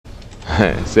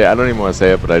See, I don't even want to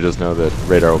say it, but I just know that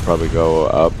radar will probably go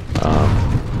up.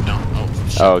 No. Oh,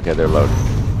 shit. Oh, okay, they're loaded.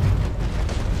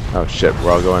 Oh shit,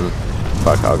 we're all going.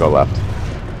 Fuck, I'll go left.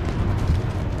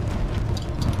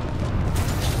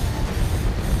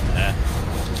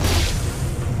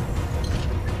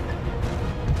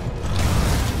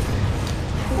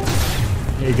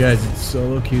 Hey guys, it's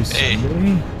solo queue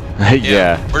Sunday. Hey.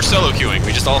 Yeah. We're solo queuing.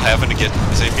 We just all happen to get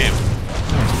the same game.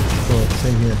 Oh, cool.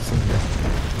 Same here, same here.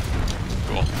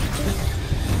 Cool.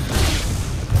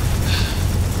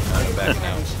 I'm back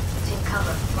now. Take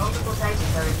cover. Multiple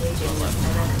Titans are engaging. I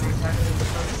recommend targeting the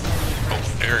closest enemy first. Oh,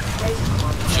 Eric.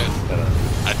 Shit.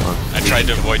 Shit. I tried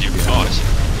to avoid you. Oh,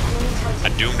 I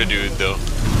doomed a dude though.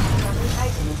 Enemy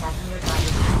Titan attacking your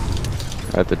target.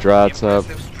 Alright, the Drat's up.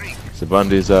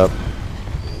 Sabundi's up.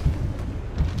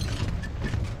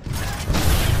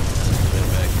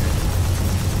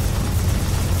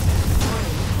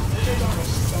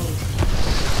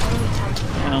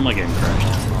 I'm like getting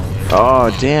crashed.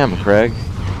 Oh, damn, Craig.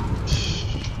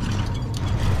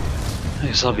 I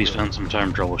guess I'll be spending some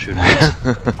time troubleshooting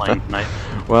playing tonight.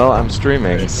 Well, I'm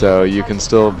streaming, so you can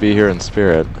still be here in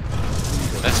spirit.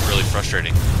 That's really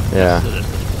frustrating. Yeah. I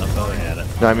thought I had it.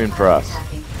 No, I mean for us.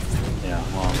 Yeah,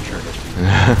 well, I'm sure it is.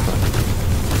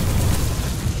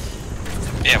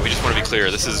 Yeah, we just want to be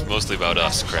clear. This is mostly about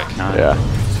us, Craig. Yeah.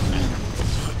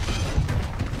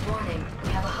 Warning. We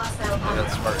have a hostile I got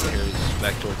opponent. Spartan here. He's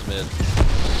back towards mid.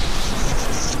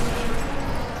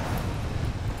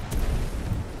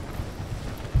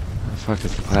 Where the fuck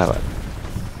is the pilot?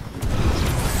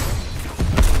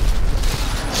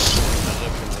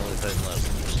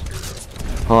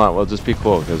 Hold on, well, just be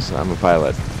cool, because I'm a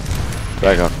pilot.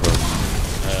 Back off, bro.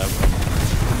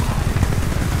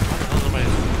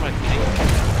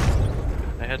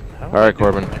 Alright,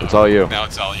 Corbin, it's all you. Now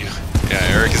it's all you. Yeah,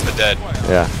 Eric is the dead.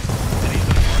 Yeah.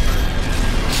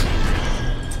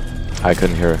 I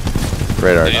couldn't hear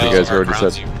radar. Any You of guys those already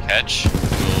rounds said. you catch will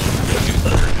do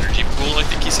energy pool, I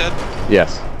think he said.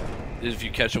 Yes. If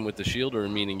you catch him with the shield, or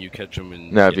meaning you catch him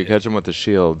in... No, if you catch him with the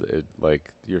shield, it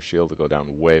like your shield will go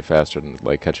down way faster than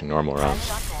like catching normal rounds.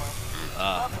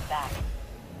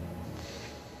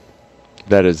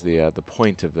 That is the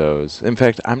point of those. In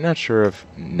fact, I'm not sure if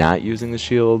not using the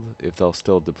shield, if they'll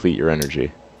still deplete your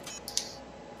energy.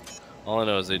 All I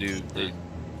know is they do. They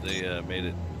made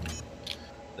it.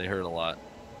 They hurt a lot.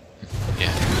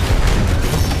 Yeah.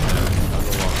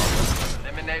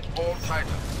 Eliminate all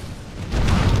Titans.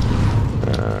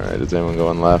 Alright, is anyone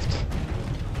going left?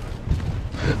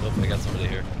 Oh, I got somebody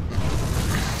here.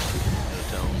 Got a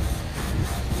tone.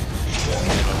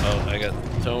 Oh, I got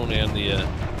tone and the.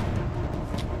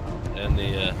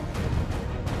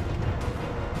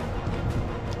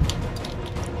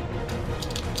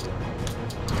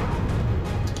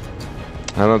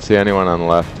 I don't see anyone on the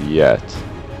left yet.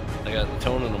 I got the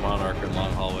tone and the monarch in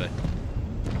long hallway.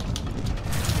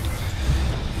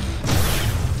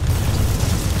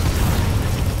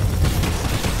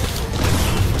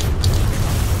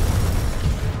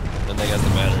 Then they got the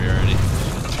battery already.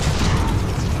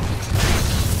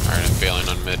 Alright, I'm failing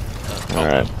on mid.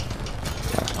 Alright.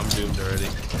 I'm doomed already.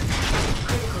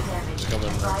 They're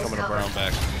coming up around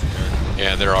back.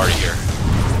 Yeah, they're already here.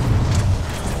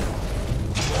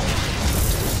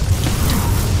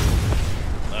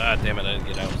 Ah, damn it, I didn't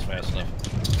get out as fast enough.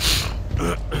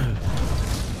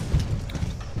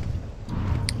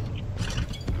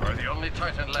 You are the only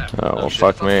Titan left. Oh, well,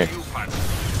 fuck me.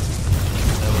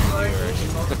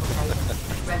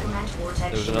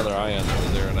 There was another ion that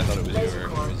was there, and I thought it was you, Eric.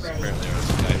 It was apparently there was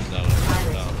a guy who's not on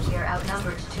We are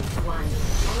outnumbered 2-1.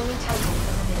 Enemy Titan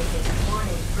eliminated.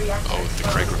 Warning. Reactor Oh, the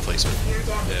Craig replacement. Severe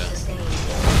damage Yeah. sustained.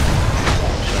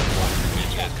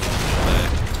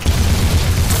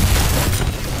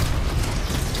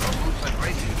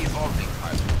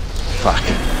 Fuck.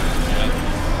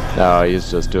 No,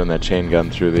 he's just doing that chain gun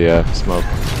through the smoke.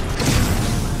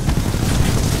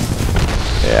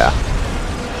 Yeah.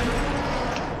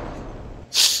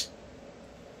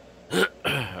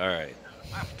 Alright.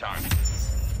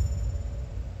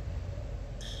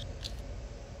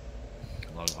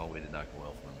 Long hallway did not go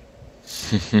well for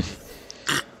me.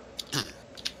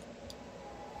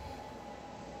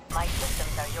 My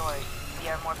systems are yours. We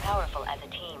are more powerful as a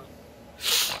team.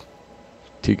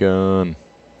 T-gun.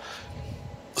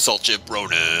 Assault Ship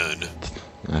Ronin.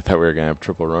 I thought we were gonna have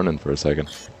triple Ronin for a second.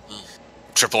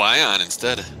 Triple ion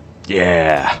instead.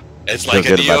 Yeah. It's Feel like a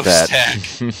good Neo about that.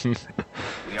 stack.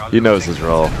 He knows his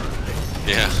role.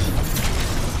 Yeah.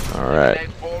 Alright.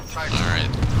 Alright.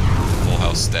 Full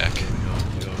house stack.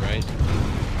 You go right.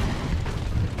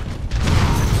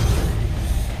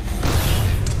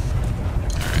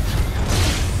 Alright.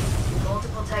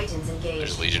 Titans engaged.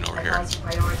 There's Legion over here. Advise to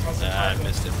prioritize your I target.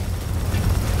 missed it.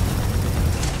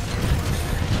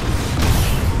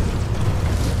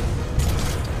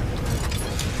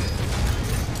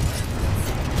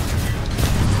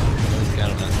 Got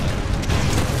him that side.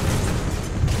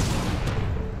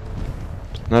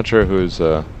 Not sure who's.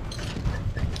 There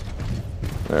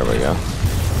we go.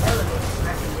 Elevated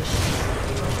recognition.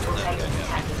 Multiple Titans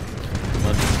attacking.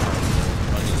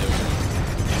 Bundy's over there.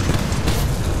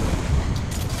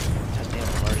 Goddamn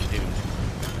large dude.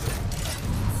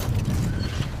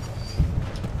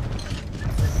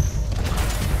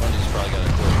 Bundy's probably got a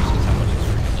core because somebody's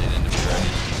laid into the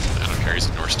dragon. I don't care. He's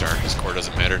a North Star. His core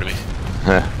doesn't matter to me.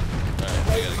 Alright, we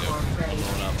gotta go. Core ready.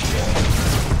 Blowing up.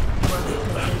 You are being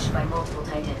engaged by multiple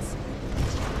Titans.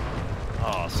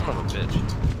 Oh, son of a bitch.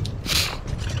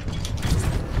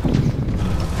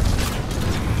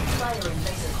 Fire in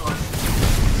laser core.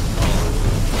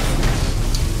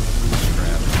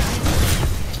 Crap.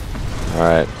 All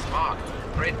right. Smart.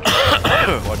 Great.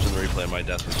 Watching the replay, my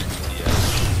death was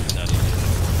just not even.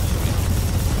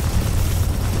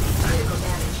 Critical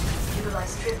damage.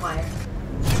 Utilize tripwire.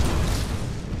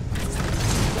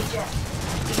 Eject.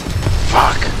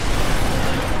 Fuck.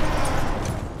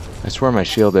 I swear my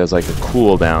shield has like a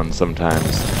cooldown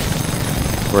sometimes,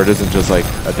 where it isn't just like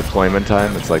a deployment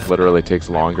time. It's like literally takes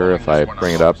longer if I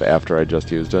bring it up after I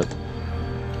just used it.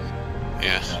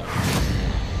 Yeah.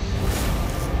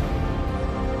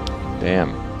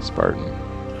 Damn, Spartan.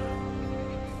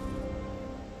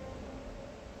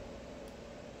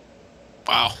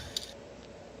 Wow.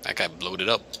 That guy blowed it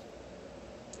up.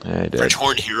 Yeah, I did. French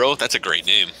Horn Hero? That's a great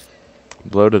name.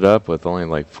 Blowed it up with only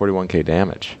like 41k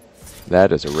damage.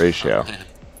 That is a ratio.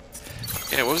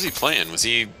 Yeah, what was he playing? Was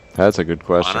he That's a good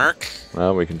question. Monarch?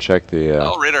 Well, we can check the.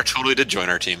 Oh, Radar totally did join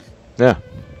our team. Yeah.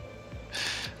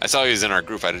 I saw he was in our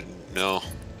group. I didn't know.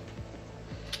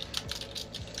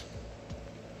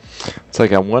 It's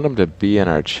like I want him to be in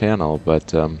our channel, but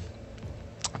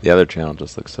the other channel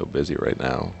just looks so busy right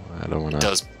now. I don't want It to.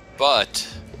 does, but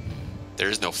there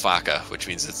is no FACA, which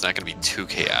means it's not going to be too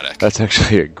chaotic. That's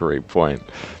actually a great point.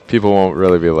 People won't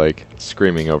really be like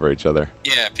screaming over each other.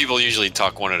 Yeah, people usually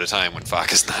talk one at a time when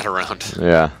FACA's not around.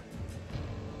 Yeah.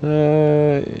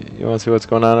 You want to see what's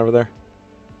going on over there?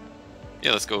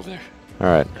 Yeah, let's go over there. All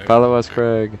right. Follow us,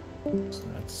 Craig.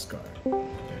 That's Scar.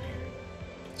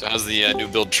 So how's the new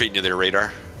build treating you there,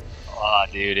 Radar? Oh,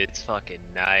 dude, it's fucking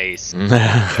nice.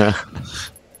 Yeah,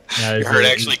 You heard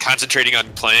actually concentrating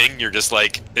on playing, you're just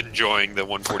like enjoying the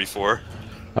 144.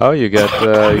 Oh, you got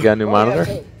a new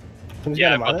monitor?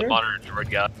 Yeah, I've got the monitor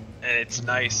Jordan got, and it's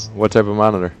nice. What type of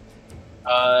monitor?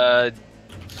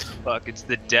 Fuck, it's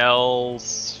the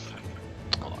Dell's.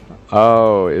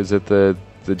 Oh, is it the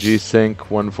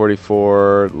G-Sync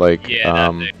 144 like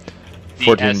Yeah, the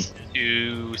 14?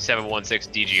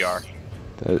 S2716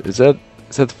 DGR. Is that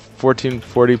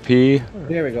 1440p?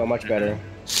 There we go, much better.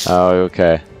 Oh,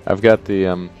 okay. I've got the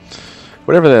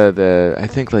whatever the I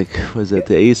think like was it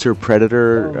the Acer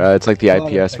Predator? It's like the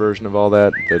IPS version of all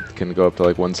that can go up to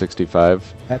like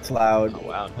 165. That's loud. Oh,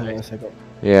 wow. Hold on a second.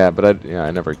 Yeah, but I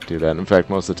never do that. In fact,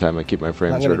 most of the time I keep my I'm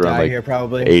frames gonna right around die like here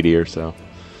probably. 80 or so.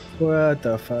 What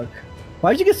the fuck?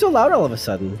 Why'd you get so loud all of a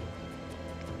sudden?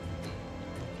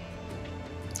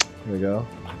 Here we go.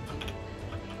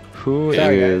 Who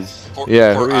Sorry, is? Poor-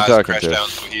 Yeah, poor who are you Oz talking crashed to? down,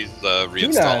 so he's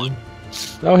reinstalling.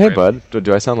 Oh, hey, bud.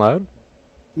 Do I sound loud?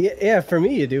 Yeah, for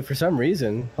me you do for some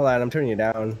reason. Hold on, I'm turning you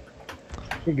down.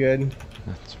 You're good.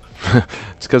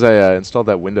 It's because I installed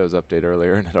that Windows update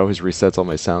earlier, and it always resets all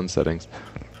my sound settings.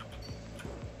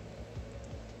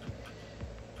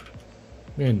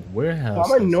 Man, warehouse.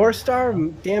 I'm a North Star,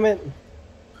 damn it.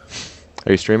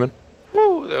 Are you streaming?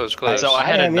 Woo, that was close. So I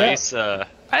had a am, yeah. nice, I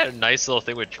had a nice little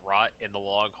thing with Drott in the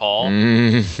long haul. I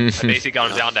Mm. basically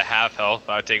got him down to half health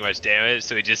without taking much damage,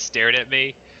 so he just stared at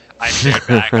me. I stared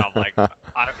back. I'm like,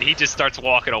 he just starts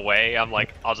walking away. I'm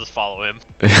like, I'll just follow him.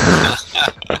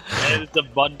 And the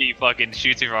Bundy fucking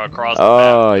shoots me from across the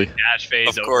Oh, map. Dash phase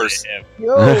Of over course. to him.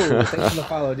 Yo, thanks for the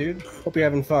follow, dude. Hope you're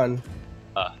having fun.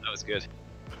 That was good.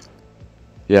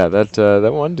 yeah, that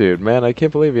one dude, man, I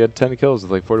can't believe he had 10 kills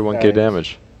with like 41k Nice.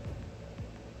 damage.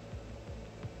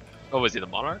 Oh, was he the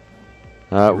Monarch?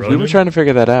 We were Ronan? trying to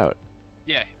figure that out.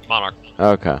 Yeah, Monarch.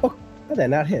 Okay. How'd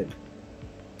that not hit?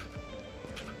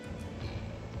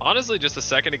 Honestly, just the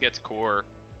second it gets core,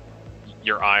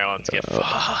 your ions get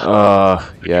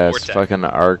fucked. Yes, Vortex. fucking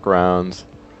arc rounds.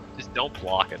 Just don't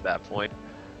block at that point.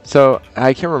 So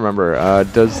I can't remember.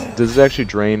 Does it actually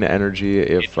drain energy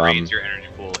It if drains your energy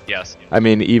pool. Yes. I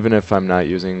mean, even if I'm not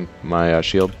using my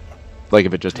shield? Like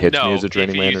if it just hits no, me, is it draining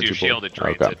if you my use energy your pool? shield, it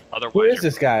drains Okay. it. Otherwise, Who is you're-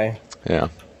 this guy? Yeah.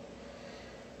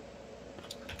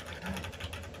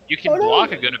 You can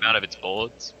block a good amount of its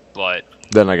bullets, but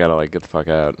Then I gotta like get the fuck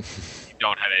out. you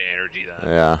don't have any energy then.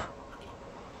 Yeah.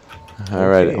 All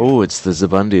right. Okay. Oh, it's the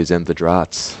Zabundis and the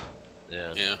Drots.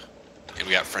 Yeah. Yeah. And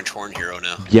we got French Horn Hero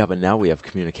now. Yeah, but now we have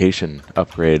communication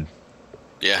upgrade.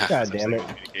 Yeah. God damn it.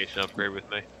 Communication upgrade with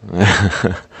me.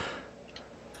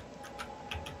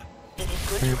 It is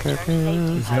good to return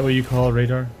safely. Is that what you call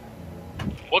radar?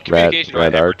 What communication do I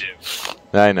Red ever art.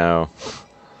 do? I know,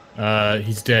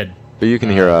 He's dead. but you can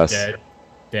hear us. Dead.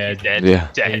 Dead. Dead. Yeah.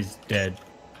 Dead. He's dead.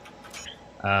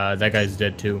 That guy's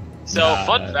dead too. So,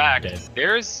 fun fact, dead.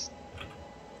 there's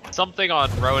something on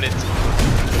Ronin's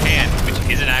hand which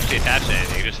isn't actually attached to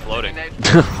anything, just floating.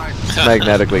 Eliminate all Titans.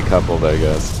 Magnetically coupled, I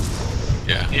guess.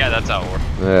 Yeah. Yeah, that's how it works.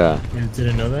 Yeah. You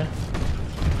didn't know that?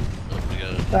 Oh, we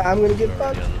got it. I'm gonna get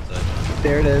Already fucked. on the side.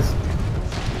 There it is.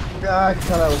 Ah, I could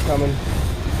tell that was coming.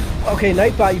 Okay,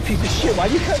 Nightbot, you piece of shit. Why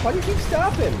do you keep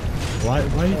stopping? Why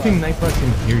do you think Nightbot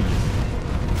can hear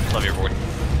you? Love your voice.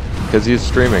 Because he's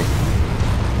streaming.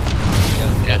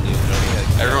 Yeah,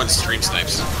 dude, Everyone stream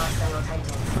snipes. Hostile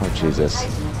Titan. Oh Jesus.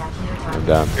 Titan attacking your I'm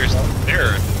target. down. There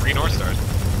are 3 North Stars.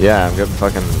 Yeah, I'm getting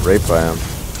fucking raped by him.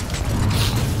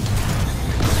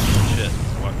 shit.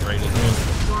 What grade is it?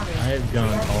 I have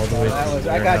gone all the way That through was-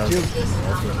 the I got warehouse, you.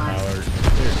 also powered.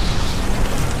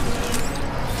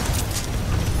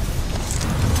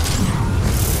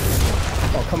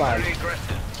 Oh, come on. Very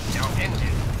aggressive. Now end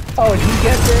it. Oh, and he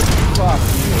gets it? Fuck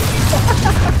you.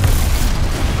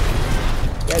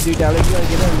 Yeah, dude, down there, you wanna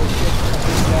get in this shit?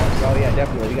 Oh, yeah,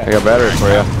 definitely. We got I got batteries for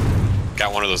you.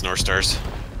 Got one of those North Stars.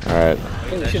 All right.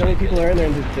 Holy shit, how many people are in there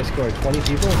in the Discord? 20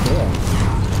 people? Cool.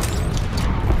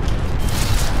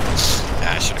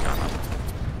 Yeah, I should have gone up.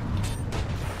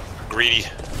 Greedy.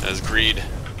 That's greed.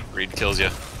 Greed kills you.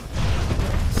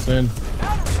 Sin.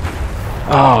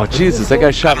 Oh Jesus, that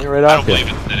guy shot me right I off don't you.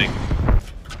 believe in sinning.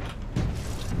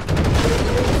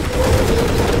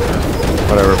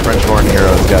 Whatever, French Horn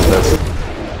Hero's got this.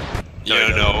 You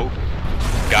know,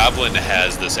 Goblin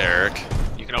has this, Eric.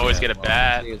 You can always get a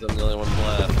bat. I'm the only one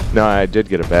left. No, I did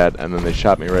get a bat, and then they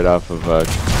shot me right off of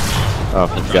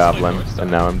Goblin,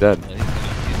 and now I'm dead. Yeah,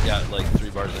 he's got like 3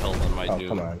 bars of health on my Oh, dude.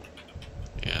 come on.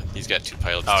 Yeah, he's got 2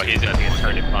 pilots. Oh, too. he's gonna get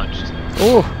turned and punched.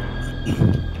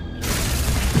 Oh.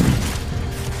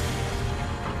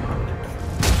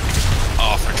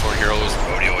 Oh, French Horn Hero was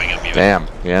rodeoing him even. Damn.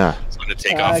 Yeah. He's going to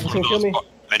take you off can't one of kill those me.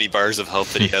 many bars of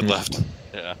health that he had left.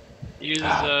 Yeah. Use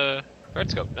red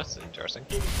scope. That's interesting.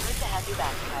 It is good to have you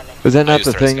back, pilot. Was that I not use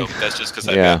the threat thing? scope. That's just because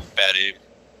I Yeah. got bad aim.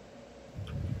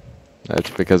 That's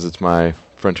because it's my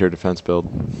Frontier Defense build.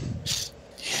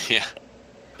 Yeah.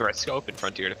 Threat scope and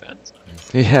frontier defense.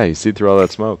 Yeah, you see through all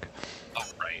that smoke. Oh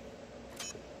right.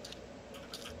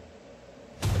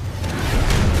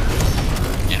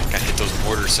 Yeah, gotta hit those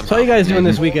mortars somehow. So how you guys doing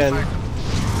this weekend?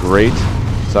 Great.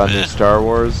 Saw new Star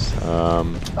Wars.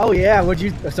 Oh yeah, what'd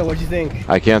you think?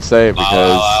 I can't say it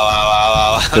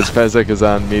because because Fezzik is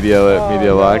on media Oh,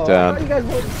 no. I thought lockdown. you guys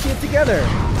wanted to see it together.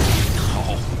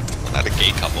 Oh, not a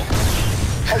gay couple.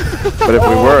 But if we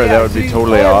Oh, were, yeah, that would be see-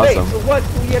 totally wait, awesome. So what,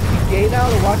 do we have to be gay now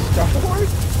to watch Star Wars?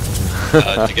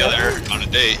 Together on a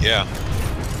date, yeah.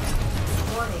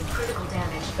 Warning, critical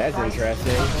damage. That's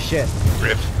interesting. Shit.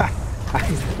 Rip.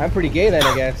 I'm pretty gay then,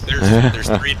 I guess. There's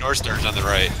 3 North Stars on the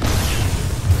right.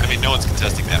 I mean, no one's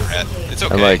contesting that, Rat. It's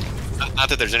okay. I'm like, not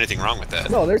that there's anything wrong with that.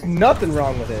 No, there's nothing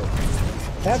wrong with it.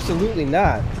 Absolutely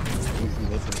not.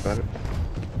 This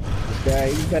guy,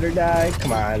 you better die.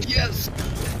 Come on. Yes.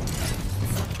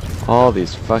 all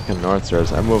these fucking North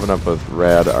Stars. I'm moving up with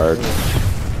rad art.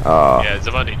 Yeah,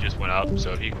 Zamundi just went up,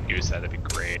 so if you could use that, that'd be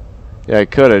great. Yeah, I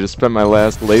could. I just spent my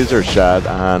last laser shot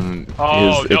on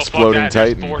Oh, his no, exploding fuck that.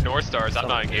 Titan. There's 4 North Stars. I'm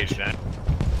not engaged in that.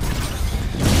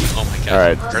 Oh my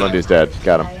god. Alright, Mundi's dead.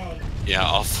 Got him. Yeah,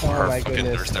 all 4 Oh my fucking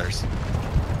goodness. North Stars.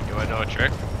 You wanna know a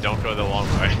trick? Don't go the long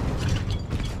way.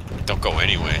 Don't go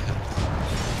anyway.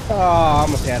 Oh, I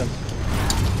almost had him.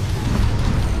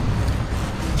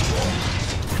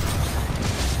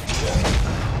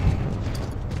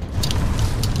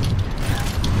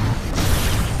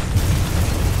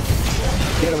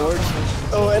 Get him,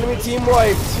 Orch. Oh, enemy team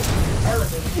wiped.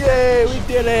 Yay, we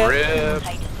did it. Rip.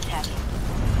 Titans attacking.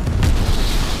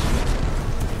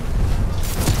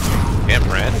 Damn,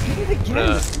 Brad. I did it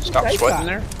again. Stop Nice sweating shot.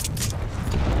 there.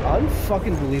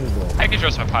 Unfucking believable. I can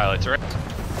trust my pilots, right?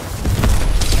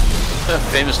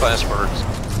 Famous last words.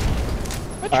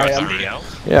 I trust Alright, I'm- Neo.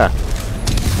 Yeah.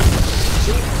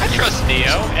 I trust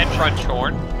Neo and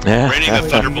Fronchorn. Yeah. Raining a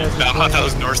thunderbolt down on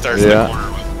those North Stars Yeah. in the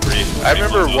corner was pretty. I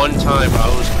remember one time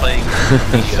I was playing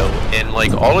Neo, and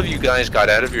like all of you guys got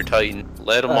out of your Titan,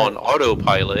 led them on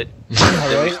autopilot, Yeah, and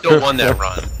we right? still won that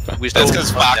run. We still That's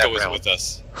because won that Vaca was round. with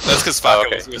us. That's because Vaca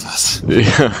okay. was with us.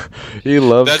 Yeah, he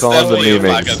loves That's calling the definitely a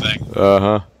Vaca meetings. thing.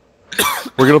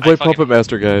 We're gonna play fucking- Puppet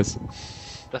Master, guys.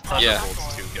 The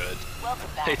Thunderbolt's too good.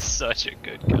 It's such a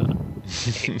good gun.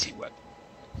 AT weapon.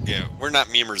 Yeah, we're not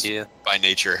memers by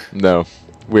nature. No,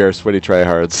 we are sweaty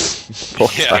tryhards.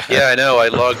 Yeah. Yeah, I know. I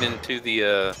logged into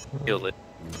the kill it.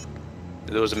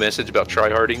 There was a message about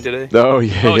tryharding today. Oh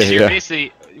yeah, Oh, so yeah, you're yeah.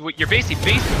 basically basing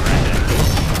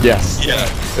right Yes. Yeah.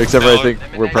 Except for No, I think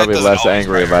we're that probably doesn't less always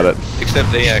angry matter. about it. Except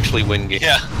they actually win games.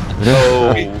 Yeah.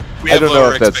 Oh. We I have don't know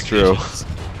lower if that's true. expectations.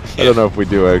 I don't know if we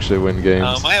do actually win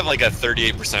games. I have like a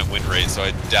 38% win rate, so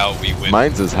I doubt we win.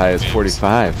 Mine's as high as games.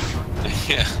 45.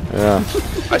 Yeah. Yeah.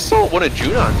 I saw one of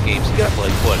Junon's games. He got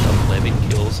like what, 11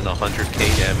 kills and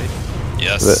 100k damage.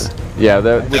 Yes. Yeah,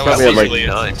 that we That was probably had usually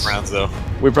like in 6 rounds though.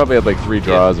 we probably had like 3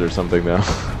 draws or something though.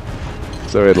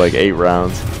 So we had like 8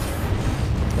 rounds.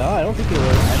 No, I don't think it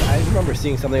was. I remember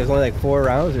seeing something. It was only like 4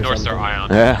 rounds or North something. Star Ion.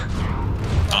 Yeah.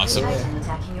 Awesome. Titan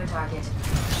attacking your target.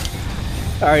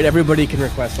 All right, everybody can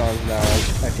request songs now.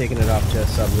 I've taken it off to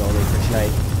subs only for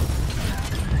tonight.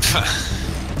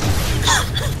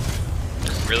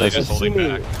 Really just holding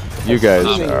back. You guys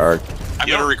Assuming- are I'm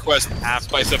gonna request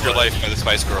 "Spice Up Your Life" by the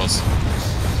Spice Girls.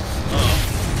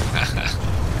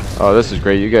 Oh, this is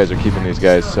great. You guys are keeping these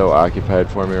guys so occupied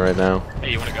for me right now.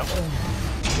 Hey, you wanna go?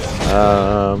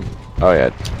 Oh yeah.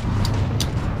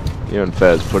 You and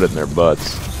Fez put it in their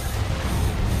butts.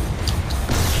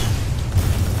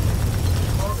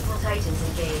 Multiple Titans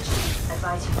engaged.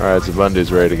 Advise you. Alright, so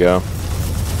Bundy's ready to go.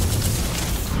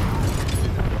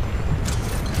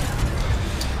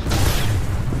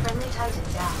 Friendly Titan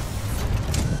down.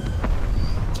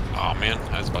 Oh man,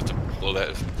 I was about to blow that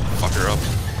fucker up.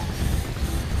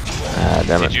 Ah,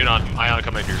 damn Hey, it. Junon, Ion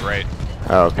coming to your right.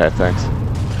 Oh, okay, thanks.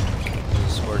 There's a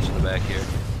Scorch in the back here.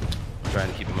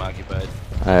 Trying to keep him occupied.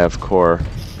 I have core.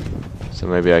 So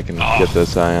maybe I can get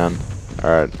this Ion.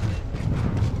 Alright.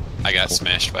 I got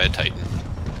smashed by a Titan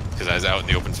because I was out in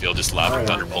the open field just lobbing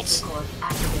thunderbolts. Core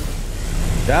activated.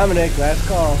 Dominic, last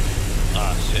call.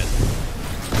 Ah, shit.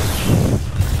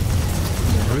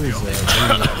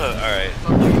 Alright.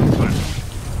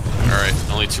 All right,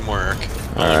 only 2 more, Eric.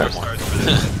 All Only right. 1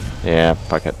 more. Yeah,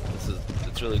 fuck it.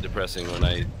 It's really depressing when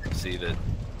I see that.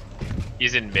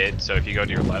 He's in mid, so if you go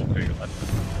to your left, go to your left.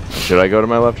 Should I go to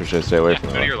my left or should I stay away Yeah, from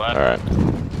go the to your left. Alright.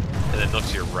 And then look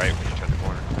to your right when you turn the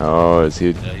corner. Oh, is he...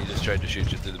 Yeah, he just tried to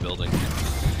shoot you through the building.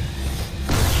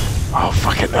 Oh,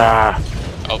 fuck it. Ah!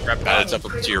 Oh, crap, it's up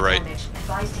to your right. Damage.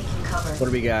 Advise taking cover. What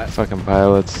do we got? Fucking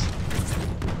pilots.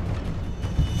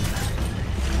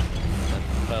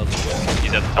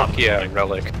 He's at the top. Fuck yeah,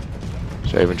 relic.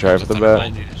 Should I even try for the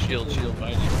Behind bet? you, shield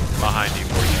behind you. Behind you.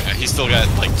 Yeah, he's still got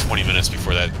like 20 minutes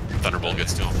before that thunderbolt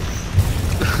gets to him.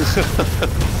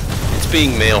 It's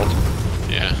being mailed.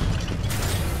 Yeah.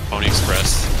 Pony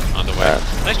Express on the way.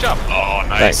 Alright. Nice job. Oh,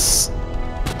 nice.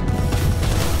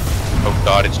 Oh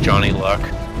god, it's Johnny Luck.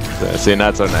 See,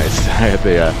 not so nice. I had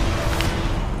the,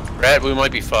 Rat, we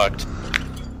might be fucked.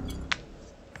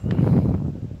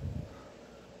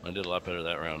 I did a lot better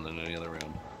that round than any other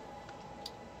round.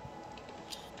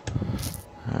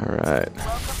 Alright.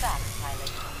 Welcome back,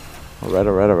 pilot.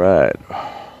 Alright.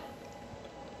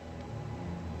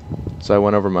 So I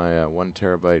went over my 1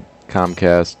 terabyte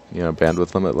Comcast,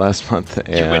 bandwidth limit last month, and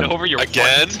You went over your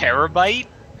Again? 1 terabyte?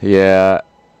 yeah,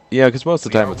 because most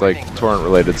of the time it's like torrent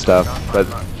related stuff, but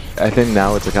I think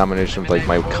now it's a combination of like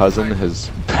my cousin has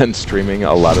been streaming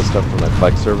a lot of stuff from my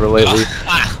Plex server lately,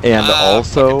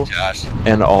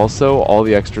 and also all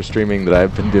the extra streaming that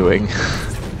I've been doing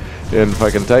in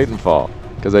fucking Titanfall,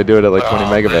 because I do it at like 20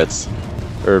 megabits,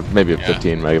 or maybe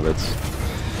 15 megabits.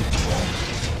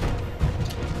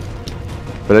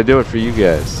 But I do it for you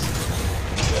guys,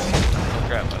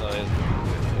 Crap, I thought I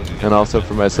had... and also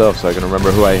for myself, so I can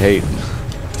remember who I hate.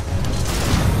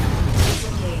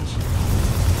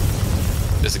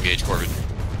 Disengage. Disengage, Corbin.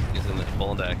 He's in the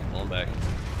pulling back, pulling back.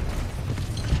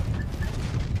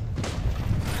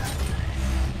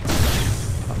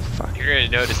 Oh fuck. You're gonna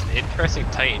notice an interesting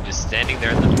Titan just standing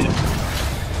there in the middle.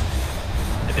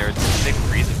 And there's a distinct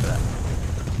reason for that.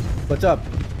 What's up?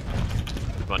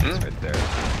 Bundy's right there.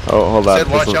 Oh, hold on. Said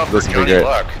watch out for This will be Johnny great.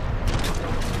 Luck.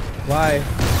 Why?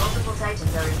 Multiple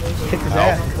Titans are engaging. Kick his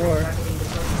ass before. Targeting the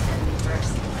closest enemy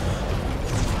first.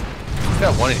 He's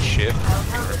got 1 in shift.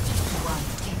 Outnumbered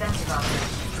 2-1. Defensive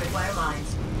options. Require lines.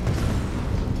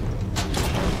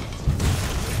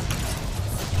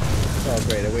 Oh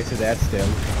great, I wasted that stim.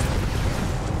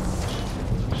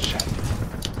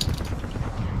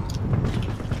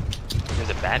 There's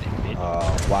a bat in mid.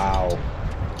 Oh wow.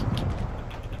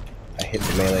 hit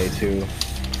the melee too.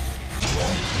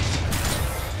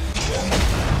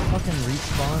 Fucking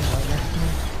respawn right next to me.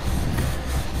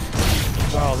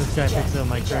 Oh, this guy picks up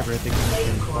my Trevor. I think he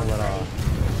can pull it off.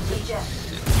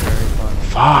 Very fun.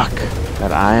 Fuck!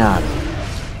 That ion.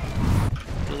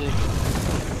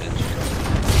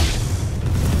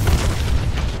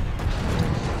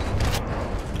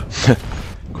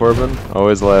 Corbin,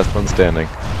 always the last one standing.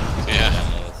 Yeah.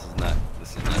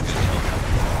 This is not good.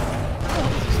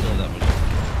 Still that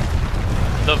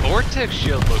much. The vortex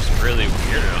shield looks really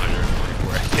weird at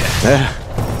 144. Yeah.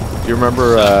 Do you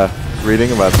remember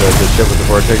reading about the shit with the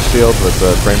vortex shield with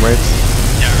the frame rates?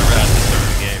 Yeah, I remember that at the start of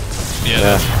the game. Yeah,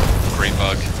 that's a great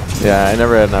bug. Yeah, I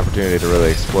never had an opportunity to really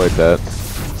exploit that.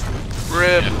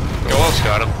 Rip. Go up,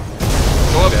 Scott.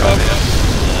 Go up, Cobb.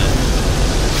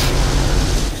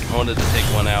 I wanted to take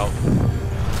one out.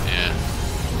 Yeah.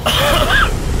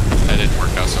 That didn't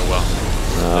work out so well.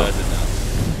 No, I did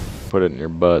not. put it in your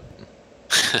butt.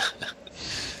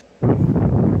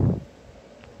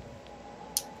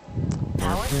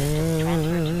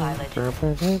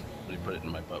 Somebody put it in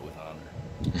my butt with honor.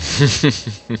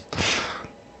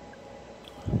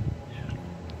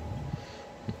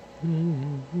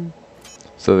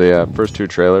 So the first two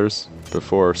trailers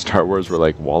before Star Wars were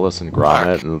like Wallace and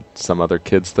Gromit and some other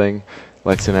kids thing.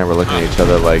 Lexi and I were looking at each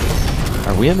other like,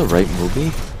 are we in the right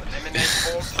movie?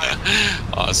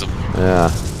 Awesome. Yeah.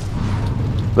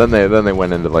 Then they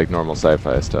went into like normal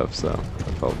sci-fi stuff, so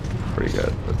I felt pretty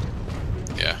good. But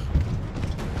Yeah.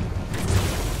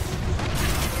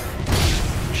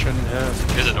 Shouldn't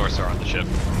have. There's a North Star on the ship.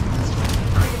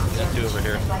 Got two over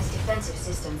here. Defensive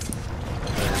systems.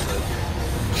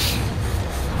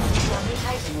 Enemy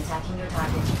Titan attacking your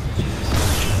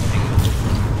target.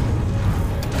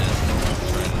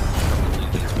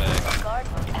 Guard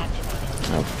mode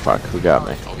activated. oh fuck, who got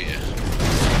me? Oh yeah.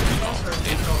 Transfer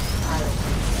control to pilot.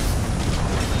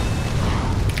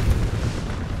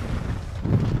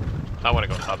 I want to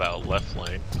go hub out left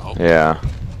lane. Oh. Yeah.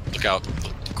 Look out,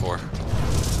 core.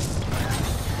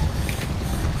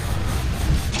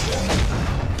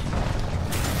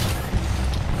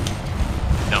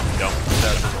 No, don't.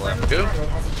 That's on the left. Go. Pilot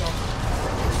has ejected.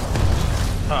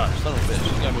 Ah, son of a bitch.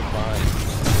 You gotta move behind.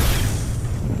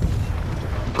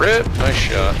 Rip, nice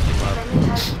shot. Friendly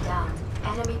Titan down.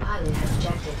 Enemy pilot has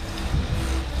ejected.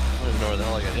 I don't even know where the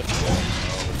hell I got hit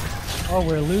from. Oh,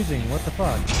 we're losing. What the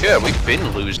fuck? Yeah, we've been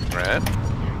losing, right?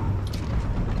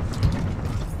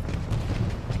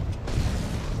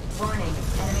 Warning.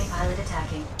 Enemy pilot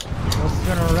attacking. Let's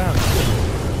turn her around.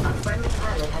 A friendly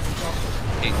pilot has ejected.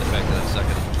 Hate the fact that I suck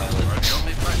at the pilot.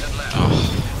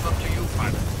 Up to you,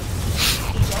 pilot.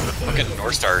 Fucking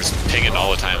North Stars pinging all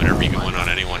the time and are beaming one on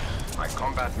anyone. My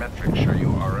combat metrics show you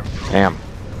are improved. Damn.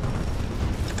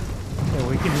 Yeah,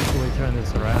 we can easily turn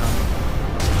this around.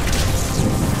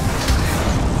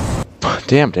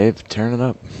 Damn, Dave, tearing it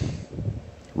up.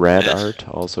 Rad Art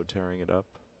also tearing it up.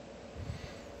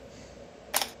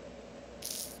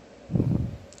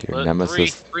 Your The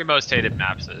nemesis. three most hated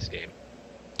maps in this game.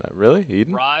 Really?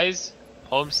 Eden? Rise,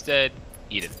 Homestead,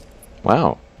 Eden.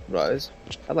 Wow. Rise.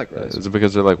 I like Rise. Is it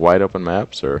because they're like wide open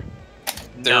maps or?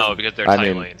 No, because they're I tight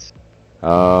mean- lanes.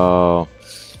 Oh.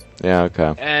 Yeah,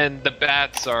 okay. And the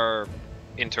bats are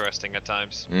interesting at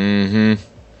times. Mm-hmm.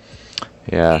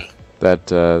 Yeah.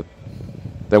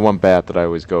 That one bat that I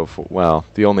always go for, well,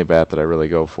 the only bat that I really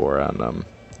go for on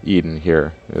Eden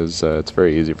here is it's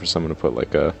very easy for someone to put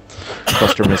like a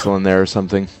cluster missile in there or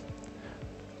something.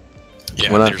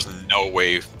 Yeah, When I- there's no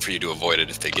way for you to avoid it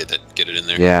if they get it in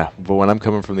there. Yeah, but when I'm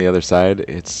coming from the other side,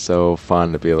 it's so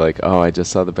fun to be like, oh, I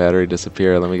just saw the battery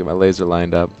disappear, let me get my laser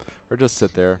lined up. Or just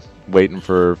sit there, waiting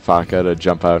for Faka to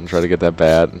jump out and try to get that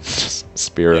bat and just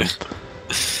spear him.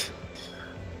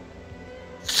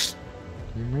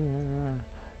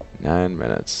 9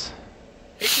 minutes.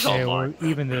 It's Okay, online. we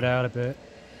evened it out a bit.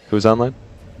 Who's online?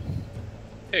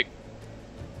 Pig.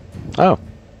 Oh,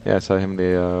 yeah, I saw him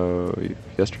the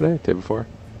yesterday, day before.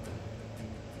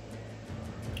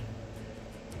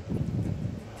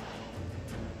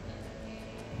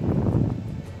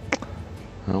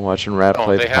 I'm watching Rat Oh,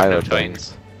 play they have no pilot Titan.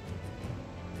 things.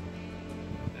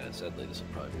 Yeah, sadly, this will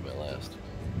probably be my last.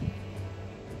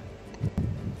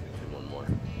 One more.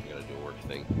 I gotta do a work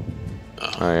thing.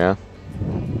 Oh yeah.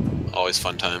 Always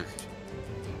fun time.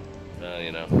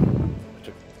 You know,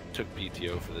 I took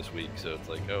PTO for this week, so it's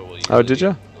like, oh well. You Oh, really did need-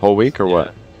 you? Whole week or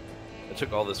what? I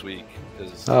took all this week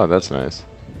because. Oh, that's nice.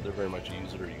 They're very much a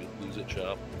use it or you lose it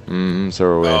shop, So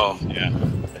are we. Oh, yeah.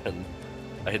 and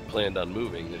I had planned on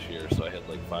moving this year, so I had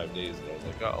like 5 days, and I was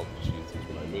like, oh, I'll just use these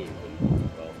when I move, and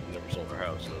well, we never sold our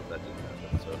house, so that didn't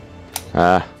happen. So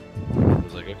Ah. it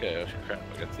was like, okay, oh crap,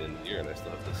 I got to the end of the year and I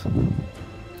still have this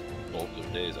bulk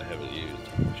of days I haven't used.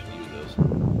 I should use those.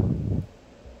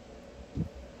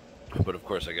 But of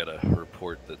course, I got a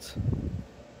report that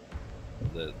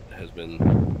has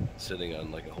been sitting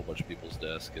on like a whole bunch of people's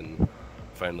desk, and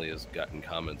finally has gotten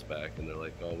comments back, and they're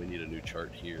like, "Oh, we need a new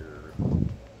chart here."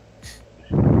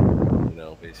 You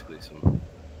know, basically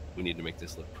we need to make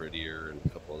this look prettier, and a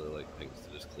couple other like things to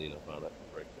just clean up on it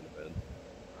before I go to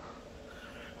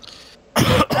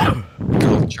bed.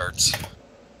 Good charts.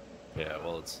 Yeah,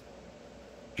 well, it's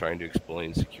trying to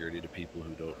explain security to people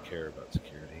who don't care about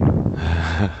security.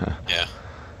 Yeah.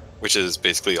 Which is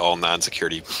basically all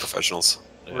non-security professionals.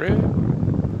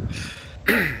 And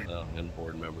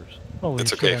board members. Holy It's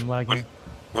shit, okay. I'm lagging.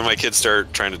 When my kids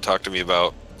start trying to talk to me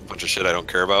about a bunch of shit I don't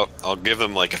care about, I'll give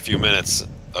them like a few minutes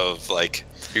of like,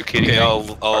 You kidding okay, me? I'll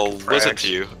Fucking listen frags.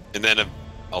 to you, and then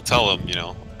I'll tell them, you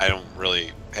know, I don't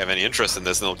really have any interest in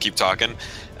this, and they'll keep talking,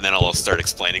 and then I'll start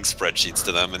explaining spreadsheets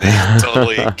to them, and they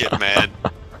totally get mad.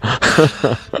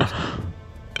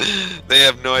 They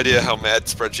have no idea how mad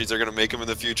spreadsheets are going to make them in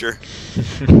the future.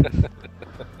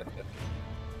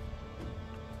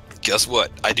 Guess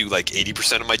what? I do like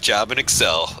 80% of my job in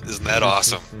Excel. Isn't that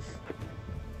awesome?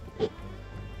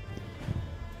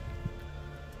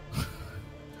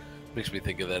 Makes me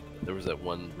think of that. There was that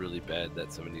one really bad That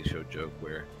 70s Show joke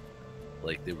where,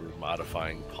 like, they were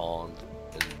modifying Pong,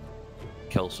 and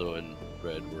Kelso and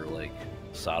Red were like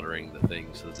soldering the thing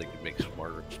so that they could make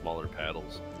smaller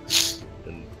paddles.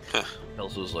 And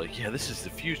Kelso's like, "Yeah, this is the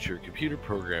future, computer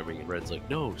programming," and Red's like,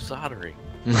 "No, soldering."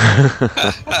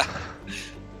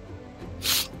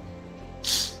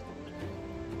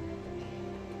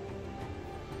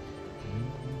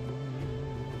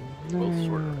 Both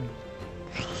sort of.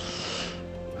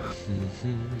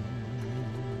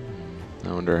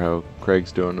 I wonder how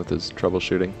Craig's doing with his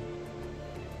troubleshooting.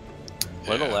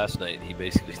 Well, I know last night he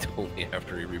basically told me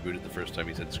after he rebooted the first time,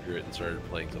 he said screw it and started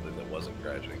playing something that wasn't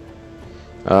crashing.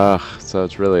 So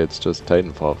it's just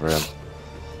Titanfall for him.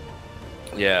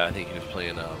 Yeah, I think he was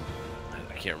playing, I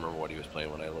can't remember what he was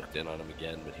playing when I looked in on him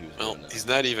again, but he was Well, doing he's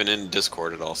not even in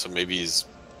Discord at all, so maybe he's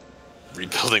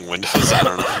rebuilding Windows. I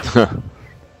don't know.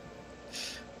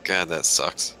 God, that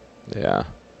sucks. Yeah.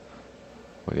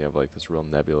 When you have like this real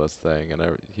nebulous thing,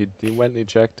 and he went and he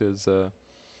checked his you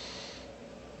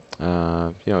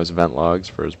know, his event logs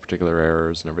for his particular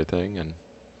errors and everything, and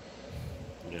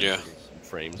Yeah. some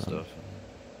frame stuff.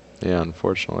 yeah,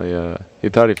 unfortunately, he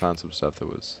thought he found some stuff that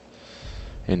was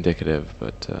indicative,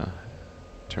 but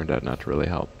turned out not to really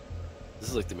help. This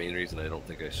is like the main reason I don't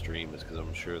think I stream, is because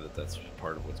I'm sure that that's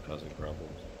part of what's causing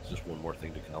problems. It's just one more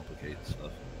thing to complicate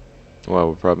stuff. Well,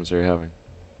 what problems are you having?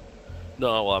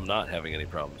 No, well, I'm not having any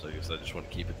problems. I guess I just want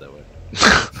to keep it that way.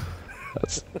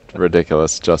 That's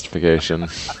ridiculous justification.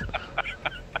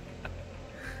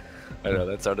 I know,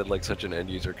 that sounded like such an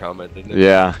end-user comment, didn't it?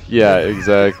 Yeah,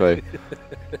 exactly.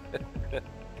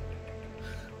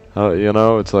 You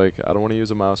know, it's like, I don't want to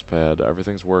use a mouse pad.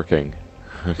 Everything's working.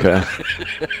 Okay.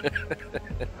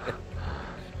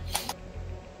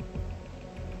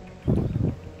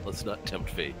 Let's not tempt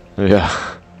fate.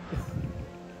 Yeah.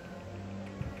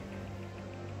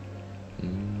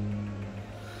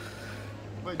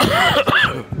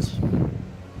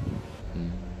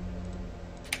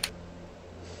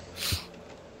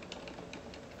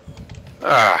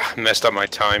 Messed up my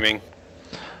timing.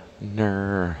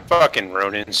 Ner. Fucking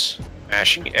Ronins.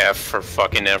 Mashing F for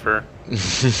fucking ever.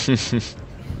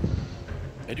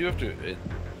 I do have to...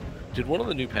 did one of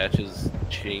the new patches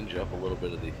change up a little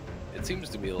bit of the... It seems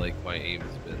to me like my aim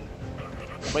has been...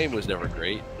 My aim was never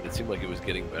great, but it seemed like it was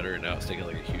getting better, and now it's taking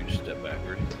like a huge step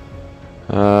backward.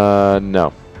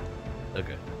 No.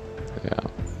 Okay. Yeah.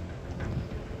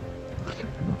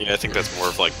 Yeah, I think that's more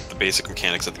of like the basic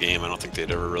mechanics of the game. I don't think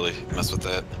they'd ever really mess with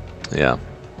that. Yeah.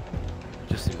 It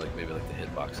just seemed like maybe like the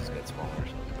hitboxes got smaller or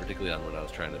something, particularly on when I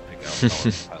was trying to pick out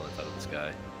pilots out of the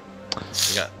sky.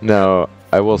 No,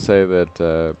 I will say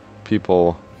that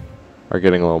people are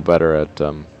getting a little better at,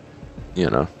 you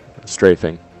know,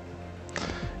 strafing.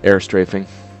 Air strafing.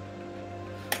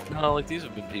 No, like these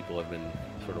have been people I've been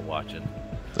sort of watching.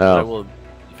 Oh.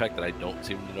 The fact that I don't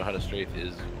seem to know how to strafe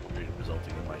is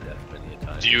resulting in my death many a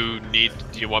time. Do you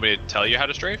want me to tell you how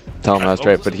to strafe? Tell him how to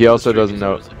strafe, but he also doesn't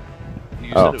know.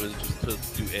 You said it was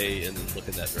just to do A and then look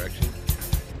in that direction?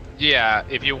 Yeah,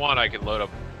 if you want, I can load up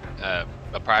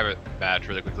a private match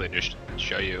really quickly and just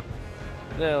show you.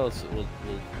 Yeah, we'll since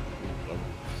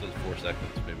 4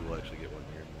 seconds, maybe we'll actually get one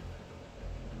here.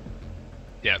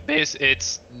 Yeah,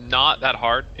 it's not that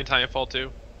hard in Titanfall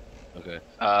 2. Okay.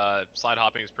 Slide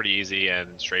hopping is pretty easy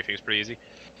and strafing is pretty easy.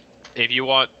 If you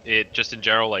want it, just in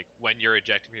general, like when you're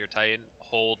ejecting from your Titan,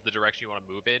 hold the direction you want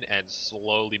to move in and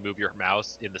slowly move your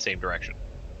mouse in the same direction.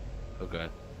 Okay.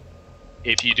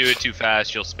 If you do it too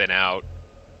fast, you'll spin out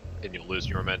and you'll lose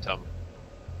your momentum.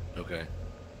 Okay.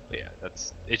 But yeah,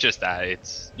 it's just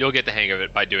that you'll get the hang of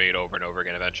it by doing it over and over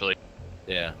again eventually.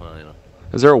 Yeah, well, you know.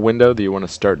 Is there a window that you want to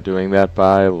start doing that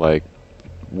by, like,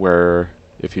 where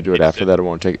if you do it after that, it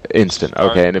won't take instant?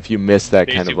 Okay, and if you miss that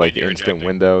kind of like instant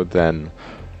window, then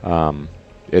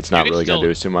it's not really going to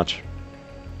do too much.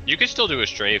 You can still do a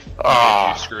strafe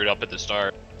if you screwed up at the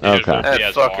start. Okay.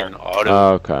 That fucking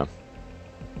auto. Okay.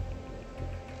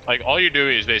 Like all you're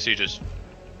doing is basically just,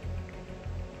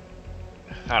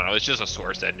 I don't know, it's just a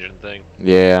source engine thing.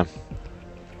 Yeah.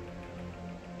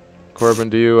 Corbin,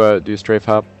 do you strafe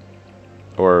hop,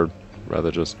 or rather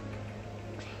just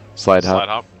slide hop? Slide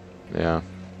hop. Yeah.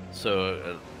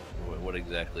 So, what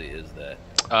exactly is that?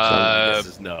 I guess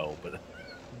is no, but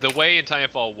the way in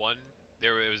Titanfall 1 it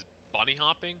was bunny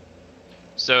hopping,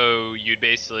 so you'd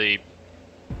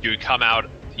come out,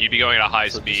 you'd be going at a high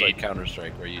speed. Just like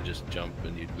Counter-Strike, where you just jump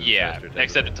and you move faster.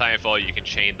 Except in Titanfall you can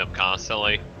chain them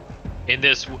constantly. In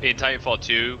Titanfall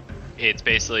 2, it's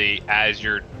basically as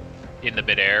you're in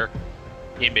midair,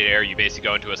 you basically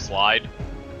go into a slide,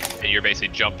 and you're basically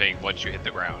jumping once you hit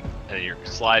the ground, and then you're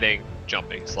sliding,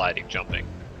 jumping, sliding, jumping.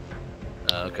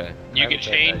 Okay. You can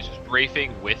change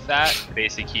strafing with that to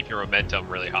basically keep your momentum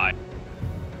really high.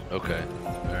 Okay.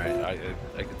 Alright,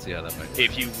 I can see how that might be.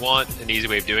 If you want an easy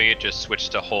way of doing it, just switch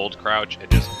to hold crouch and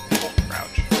just hold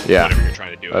crouch. Yeah. Whatever you're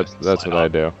trying to do. That's what I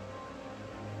do.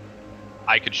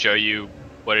 I could show you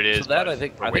what it is. So that I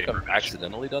think I've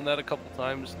accidentally done that a couple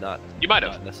times. You might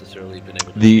have not necessarily been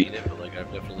able to chain it, but like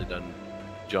I've definitely done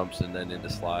jumps and then into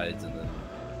slides and then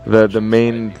the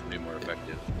main be more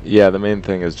effective. Yeah, the main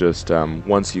thing is just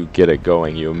once you get it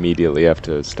going, you immediately have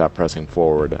to stop pressing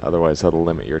forward. Otherwise, that'll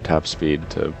limit your top speed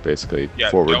to basically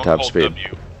forward don't top hold speed.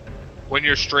 W. When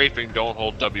you're strafing, don't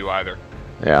hold W either.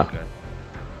 Yeah. Okay.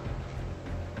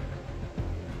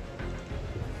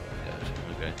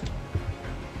 Okay.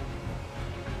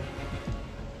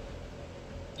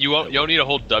 You don't need to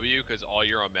hold W because all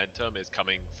your momentum is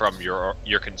coming from your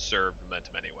conserved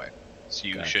momentum anyway, so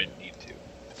you shouldn't need to.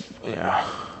 Yeah.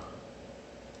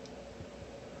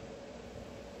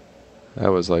 That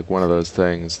was like one of those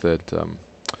things that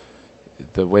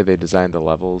the way they designed the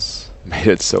levels made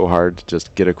it so hard to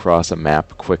just get across a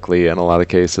map quickly in a lot of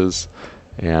cases,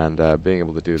 and being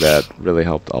able to do that really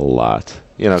helped a lot.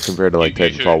 You know, compared to like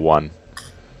Titanfall 1.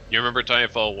 You remember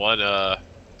Titanfall 1?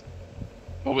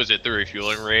 What was it? The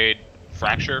refueling raid?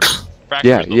 Fracture?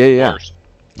 Fracture was the worst.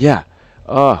 Yeah.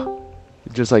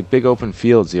 Just like big open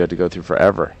fields you had to go through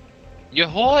forever.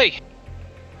 Yahoy!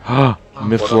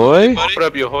 Mifloy? What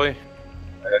up, Yahoy?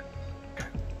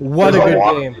 What a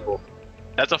good game.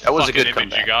 That's a That was a fucking good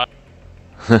image you comeback.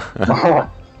 got.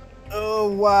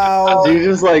 Oh, wow. Do you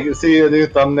just like see a new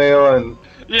thumbnail and...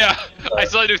 Yeah, I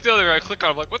saw a new thumbnail, I click on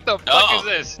it, I'm like, what the fuck is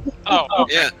this? Oh,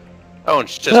 okay. Yeah. Oh, and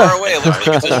just far away, it looks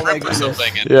like it's a shrimp or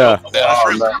something. And Yeah.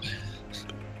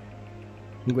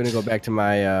 I'm gonna go back to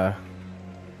my,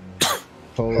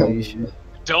 holy shit.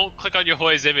 Don't click on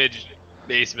Yahoy's image,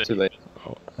 basement. Too late.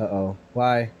 Uh-oh.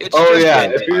 Why? It's Oh just yeah,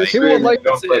 been if you're like- streaming, like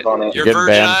don't click on it. You're Getting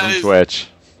banned from virginized. Twitch.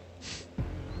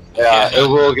 Yeah, it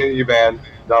will get you banned.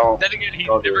 Don't. Then again, he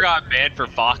Don't do never it. got banned for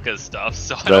Faka's stuff,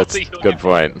 so I don't That's think he'll good get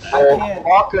point. Well,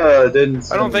 Waka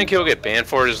didn't. I don't think he'll get banned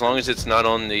for it as long as it's not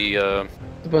on the.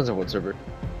 Depends on what server.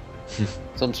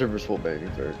 Some servers will ban you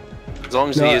for it. As long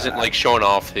as No, he isn't like showing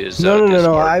off his. No,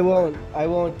 Discord. I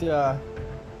won't,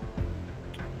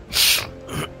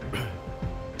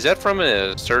 Is that from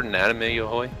a certain anime,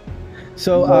 Yahoy?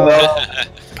 So,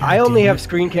 I only have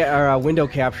window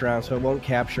capture on, so it won't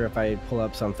capture if I pull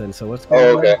up something, so what's going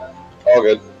Oh, on? okay. All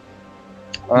good.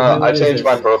 What I is changed it?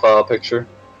 my profile picture.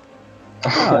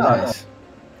 Oh, nice.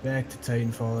 Back to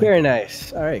Titanfall. Very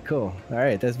nice. Alright, cool.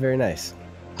 Alright, that's very nice.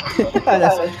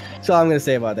 That's all I'm gonna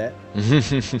say about that.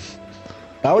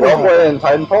 We're all playing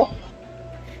Titanfall?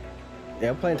 Yeah,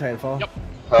 I'm playing Titanfall. Yep.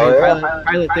 Oh, yeah.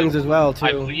 Pilot things as well,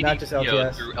 I'm too. bleeding Not just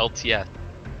LTS. through LTS.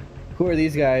 Who are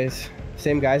these guys?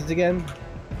 Same guys again?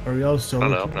 Are we all solo? I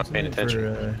don't know, I'm not paying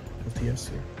attention. For LTS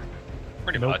here?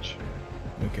 Pretty much.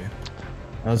 Okay.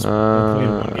 I was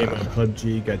playing one game on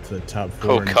PUBG, got to the top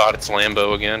 4. Oh and god, it's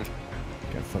Lambo again.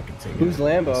 Got fucking taken Who's out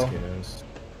by Lambo? mosquitoes.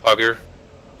 Hugger.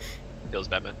 Kills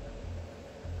Batman.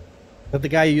 Is that the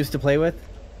guy you used to play with?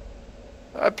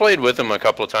 I played with him a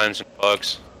couple of times in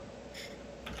Bugs.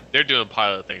 They're doing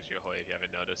pilot things, Yahoy, if you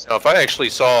haven't noticed. Now, if I actually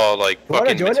saw like Wanna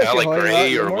fucking join us, Metallic Yahoy?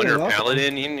 Gray You're or more than Winter welcome.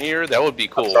 Paladin in here, that would be I'm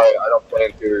cool. sorry, I don't play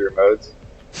interior modes.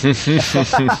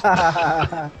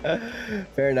 Fair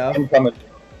enough. I'm coming.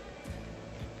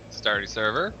 Starting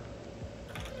server.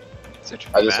 Such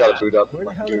I just gotta boot up. Where the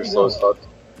My hell computer's did he slow go? as fuck.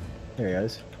 There he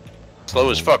is. Slow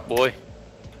as fuck, boy.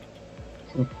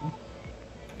 I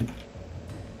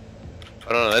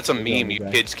don't know, that's a meme you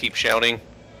kids keep shouting.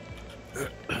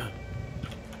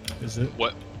 Is it?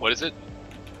 What is it?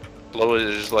 Slow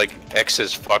is like X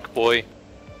as fuck, boy.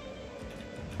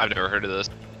 I've never heard of this.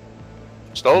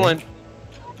 Stolen.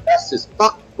 That's just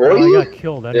fuck, boy. Oh, I got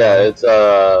killed. Yeah, it's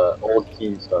old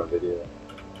Keemstar video.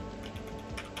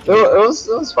 It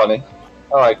was funny.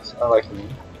 I liked the meme.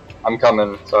 I'm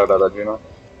coming. Sorry about that, Juno.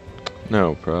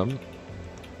 No problem.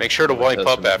 Make sure to wipe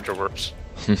up afterwards.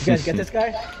 You guys get this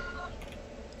guy?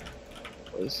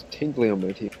 It's tingly on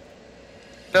my teeth.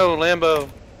 No, Lambo.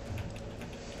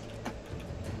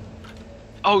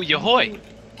 Oh, Yahoy!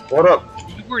 What up?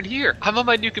 You weren't here. I'm on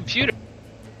my new computer.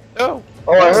 Oh.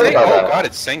 Oh, I heard about that. Oh god,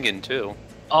 it's singing too.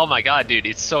 Oh my god, dude,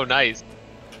 it's so nice.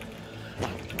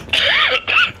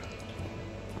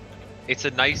 It's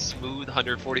a nice, smooth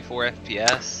 144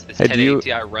 FPS. This Hey, 1080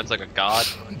 Ti runs like a god.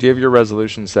 Do you have your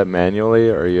resolution set manually,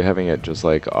 or are you having it just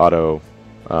like auto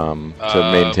to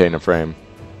maintain a frame?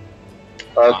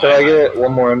 Can I get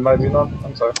one more invite, Juno?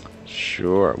 I'm sorry.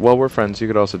 Sure. Well, we're friends. You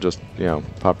could also just,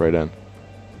 pop right in.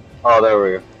 Oh, there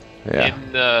we go. Yeah.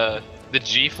 In the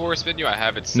GeForce menu, I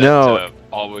have it set No. to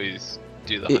always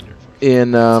do the 100.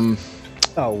 In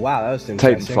Oh wow, that was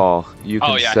interesting. Titanfall, you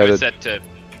can Oh yeah, I set have it. it set to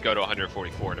go to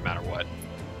 144 no matter what.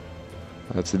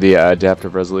 That's the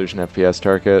adaptive resolution FPS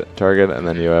target, and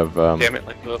then you have. Damn it,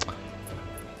 Lambo.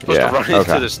 Supposed Yeah. to run Okay.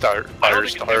 into the start. I don't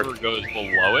think it ever goes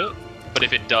below it, but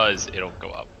if it does, it'll go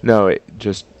up. No, it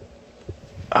just.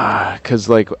 Cause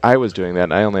like I was doing that,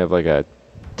 and I only have like a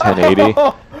 1080,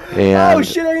 and Oh,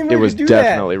 shit, I didn't it mean was to do that.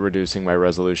 definitely reducing my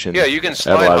resolution. Yeah, you can at a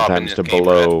slide lot of hop in times this to game,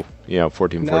 below,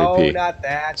 1440p. No, not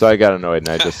that. So I got annoyed, and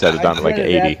I just set it down to like I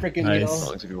 80. that freaking Nice. deal. As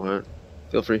long as you want.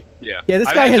 Feel free. Yeah. Yeah, this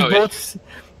I guy mean, has no, both.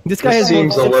 This guy has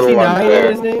seems both a little 69 unfair.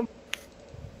 in his name.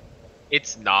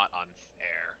 It's not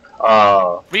unfair.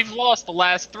 We've lost the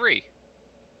last 3.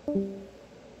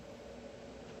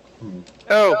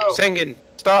 Oh, singing.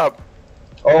 Stop.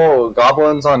 Oh,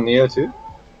 Goblin's on Neo too?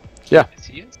 Yeah.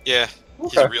 Yeah, he's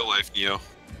Okay. a real life Neo.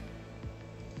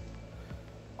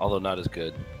 Although not as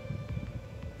good.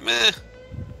 Meh.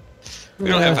 We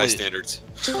don't have high standards.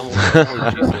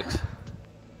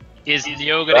 Is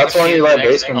Neo gonna That's why be you in let the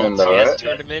next Basement in, though, LTS right?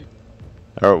 tournament?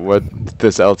 Or what?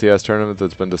 This LTS tournament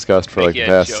that's been discussed for like the Yeah,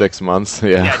 past joke. 6 months.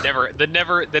 Yeah, Yeah. never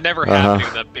Uh-huh.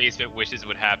 happening. The basement wishes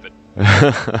would happen.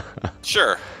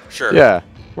 Sure. Yeah,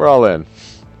 we're all in.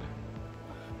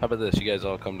 How about this? You guys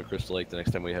all come to Crystal Lake the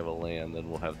next time we have a LAN, then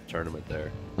we'll have the tournament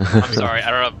there. I'm sorry,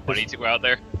 I don't have money to go out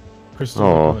there. Crystal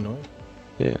Oh. Lake, Illinois.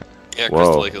 Yeah. Yeah, Whoa.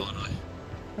 Crystal Lake, Illinois.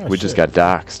 Oh, We just shit.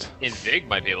 got doxxed. In Vig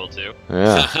might be able to.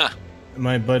 Yeah.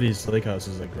 My buddy's lake house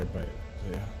is like right by it.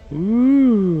 So yeah.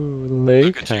 Ooh, lake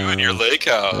Look at you and your lake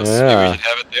house. Yeah. Maybe we should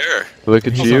have it there. Look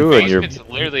at He's you on and your Basement's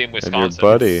literally in and your Wisconsin.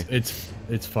 buddy.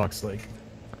 It's Fox Lake.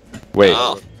 Wait.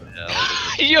 Oh.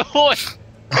 Yo,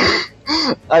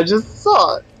 I just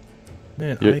saw it.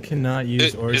 Man, You- I cannot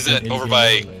use Origin. Is it over Indian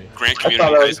by overlay. Grant I Community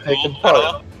thought I High was School? taking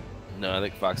part. No, I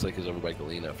think Fox Lake is over by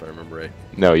Galena, if I remember right.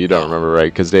 No, you don't remember, right?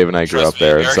 Because Dave and I grew Trust up me,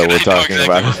 there, Eric so and we're I know talking exactly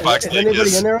about what it. Fox Is Lake anybody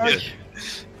is. in there, Yeah. Arch?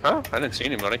 Huh? I didn't see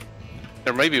anybody.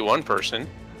 There may be one person.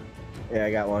 Yeah,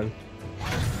 I got one.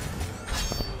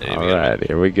 Alright,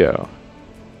 here we go.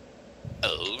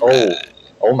 Oh,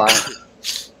 oh my.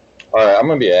 Alright, I'm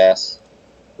gonna be ass.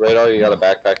 Radar, you gotta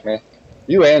backpack me.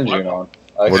 You and Juno.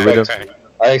 What do we do?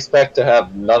 I expect to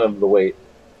have none of the weight.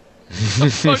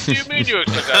 what do you mean you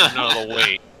expect to have none of the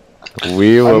weight?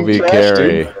 We will I'm be trash,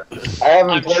 carry. dude. I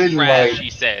haven't I'm played in trash, like. he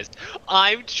says.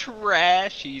 I'm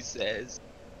trash, he says.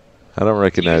 I don't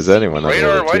recognize anyone on the Radar,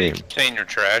 other why do you team. keep saying you're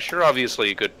trash? You're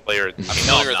obviously a good player. I'm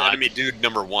familiar with enemy dude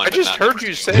number 1. I but just not heard number you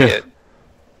 2. say it.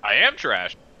 I am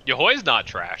trash. Yahoy's not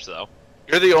trash, though.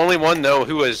 You're the only one, though,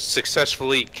 who has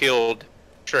successfully killed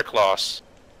Trick Loss.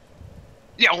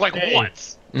 Yeah, like Hey.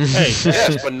 once. Hey,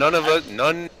 Yes, but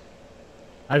none.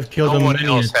 I've killed No him one many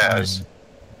else a time. has.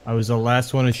 I was the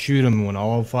last one to shoot him when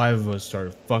all 5 of us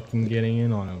started fucking getting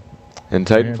in on him. In Yeah,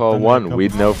 Titanfall done that 1, couple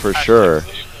we'd know for times. sure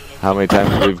how many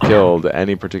times we've killed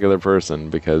any particular person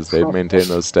because they've maintained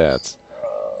those stats.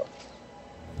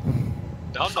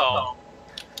 No.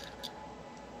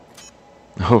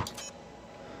 Oh,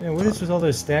 Man, what is with all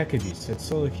those stack abuse? It's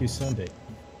Solo Q Sunday.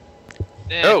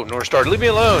 No, North Star, leave me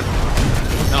alone.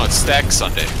 No, it's Stack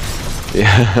Sunday.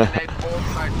 yeah.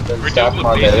 Then stack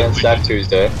Monday, and stack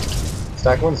Tuesday.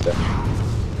 Stack Wednesday.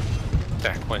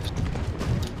 Stack Wednesday.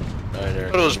 Alright,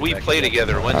 Eric. What was we back play to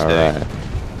together Wednesday? Alright.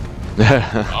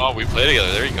 Oh, we play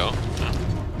together. There you go.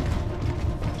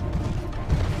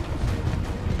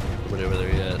 Whatever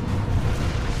they're yet.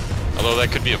 Although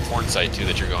that could be a porn site too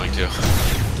that you're going to.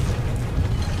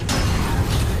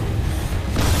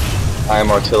 I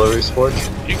am artillery sports.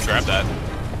 You can grab that.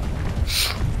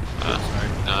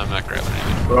 Sorry. No, I'm not grabbing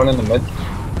anything. Thrown in the mid.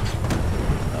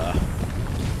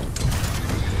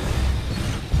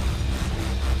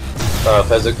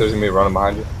 Fezzik, there's gonna be running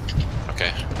behind you.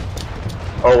 Okay.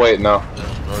 Oh wait, no.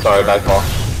 Sorry, bad call.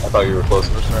 I thought you were close.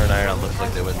 North Star and Iron looks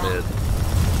like they went mid.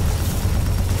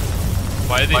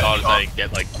 Why did they all of a sudden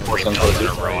get like 3 kills in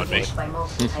a row on me?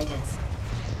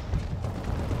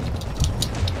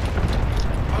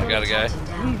 I got a guy.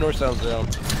 North sounds down.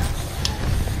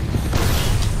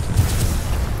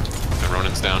 And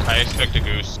Ronin's down. I expect a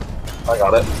goose. I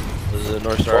got it. This is a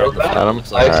North Star. Got him.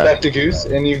 I expect a goose,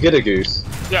 and you get a goose.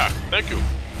 Yeah, thank you.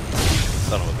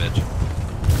 Son of a bitch.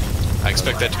 I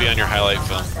expect that to be on your highlight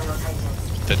film.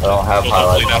 That I don't have will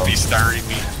highlight hopefully not be film. starring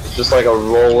me. It's just like a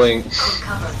rolling.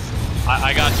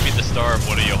 I got to be the star of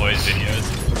one of Yahoy's videos.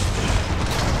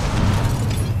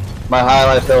 My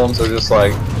highlight films are just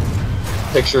like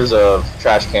pictures of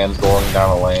trash cans rolling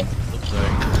down a lane. Oops,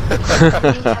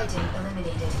 sorry.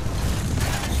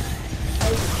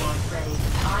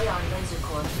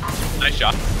 Nice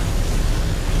shot.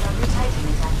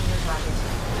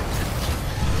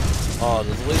 Oh,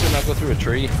 does the laser not go through a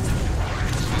tree?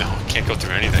 No, can't go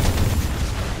through anything.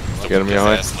 The Get him, weakest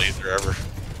Yohei. ass laser ever.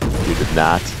 You did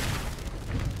not.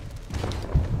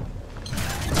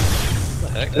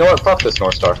 What the heck? You know what? Fuck this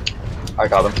North Star. I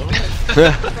got him.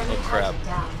 Oh crap.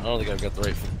 I don't think I've got the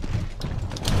right.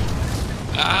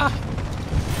 Ah!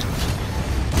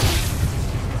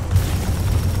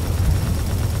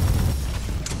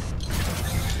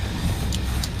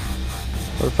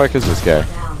 Where the fuck is this guy?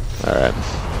 Alright.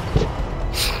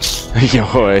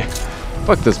 Yoy.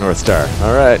 Fuck this North Star.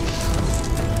 Alright.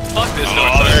 Fuck this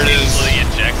North Star. There it is. He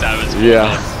ejects out of his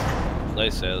Yeah.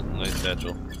 Nice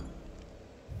satchel.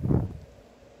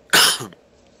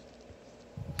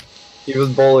 He was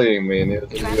bullying me, and he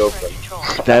was in the open.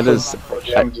 That is.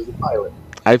 I'm just a pilot.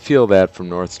 I feel that from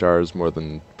North Stars more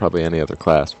than probably any other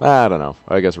class. I don't know.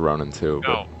 I guess Ronin too.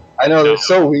 But No. I know they're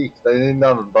so weak. They need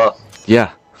another buff.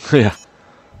 yeah. Yeah.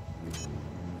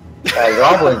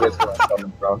 Goblin gets where I'm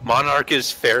coming from. Monarch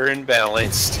is fair and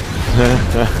balanced.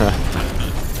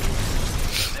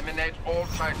 Eliminate all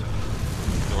fighters.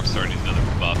 North Star needs another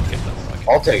buff. Get the fuck.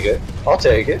 I'll take it. I'll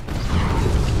take it.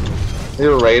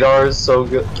 Your radar is so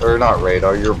good, or not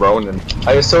radar. Your Ronin.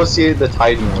 I associate the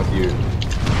Titan with you.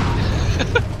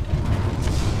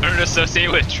 I don't associate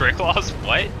with trick laws.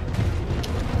 What?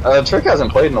 Trick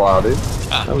hasn't played in a while, dude.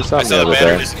 I was I talking saw the the other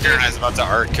banner day. disappear and I was about to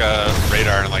arc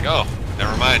radar and I'm like, oh,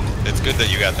 never mind. It's good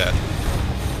that you got that.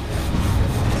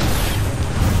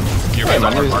 You're Hey,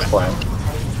 right, my music's playing.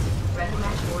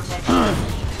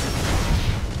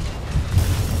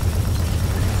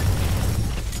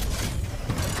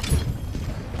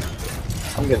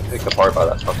 I'm getting picked apart by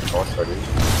that fucking North Star, dude.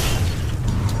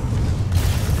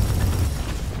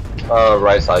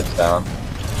 Right side's down.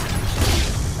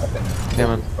 I think.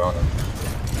 Come on. Ronin.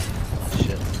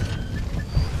 Shit.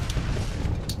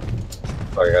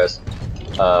 Sorry, guys.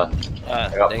 I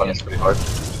got dang punished it. pretty hard.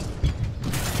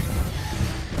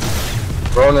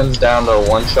 Ronin's down to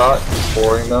one shot. He's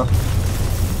scoring though.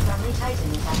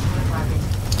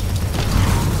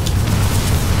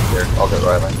 Here, I'll get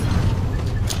Riley.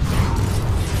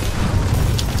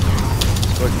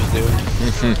 Torches, dude.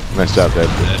 Nice job, Dad.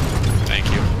 Thank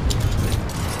you.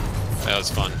 That was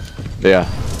fun. Yeah.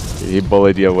 He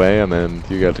bullied you away, and then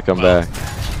you got to come back.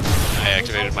 I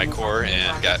activated my core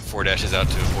and got 4 dashes out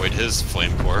to avoid his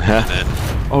flame core, and then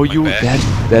Oh, went you back.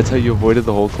 that's how you avoided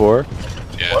the whole core?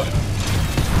 Yeah.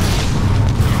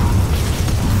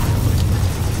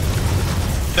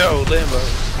 No, Lambo.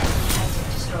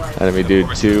 Enemy dude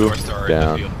North 2 Star in the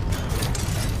down. field.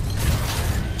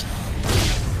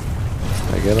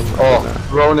 I get him? Oh,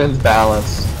 Ronin's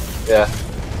balanced. Yeah.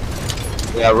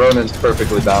 Yeah, Ronin's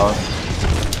perfectly balanced.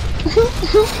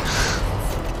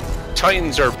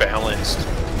 Titans are balanced.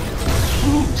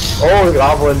 Oh, the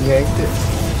Goblin yanked it.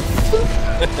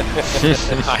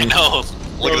 I know.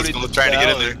 Look at this fool trying to get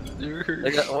in there. I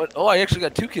got, what? Oh, I actually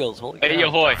got 2 kills. Holy Hey, cow.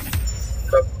 Yahoy.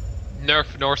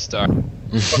 Nerf North Star.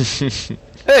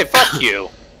 Hey, fuck you.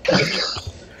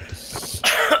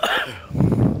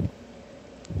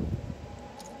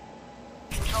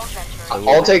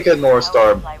 I'll take a North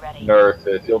Star nerf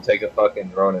if you'll take a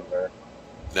fucking Ronin nerf.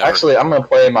 Never. Actually, I'm gonna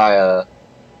play my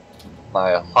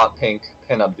my hot pink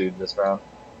pinup dude this round.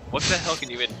 What the hell can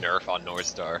you even nerf on North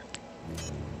Star?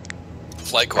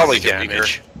 Flight core Probably make it weaker.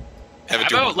 damage. Have it How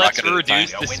do about one let's rocket at a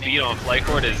reduce time. the speed on flight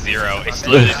core to 0? It's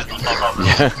literally just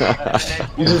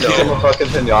You just became a fucking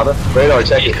pinata. Radar,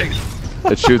 check it.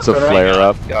 It shoots a flare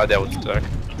up. God, that would suck.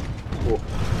 Cool.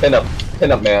 Pin up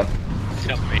man.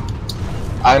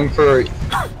 I'm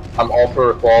all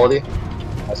for equality.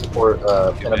 I support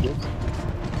pin up dudes.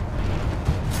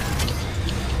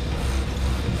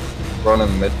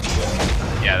 Ronan mid.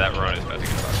 Yeah, that run is about to get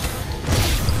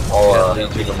fucked. I'll do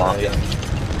the mafia.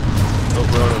 Oh,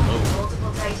 Ronan, oh.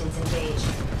 Multiple Titans engaged.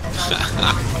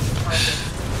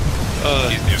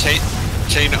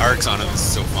 Chain arcs on him is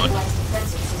so fun.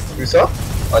 Who's up?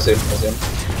 I see him.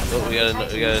 Oh, we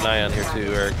got an eye on here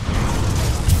too, Eric.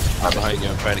 I'm behind you.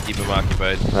 I'm trying to keep him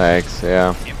occupied. Thanks,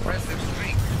 yeah.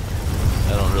 I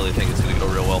don't really think it's gonna go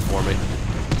real well for me.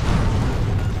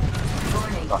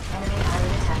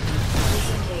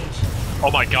 Oh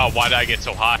my god, why did I get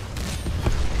so high?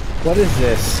 What is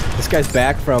this? This guy's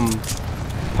back from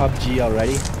PUBG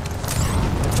already?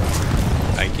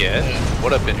 I guess.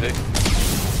 What up, Benedict?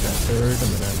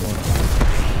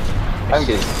 I'm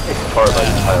getting taken apart by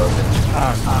the pilot.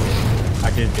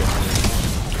 I did get it.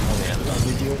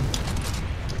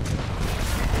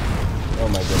 Oh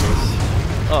my goodness.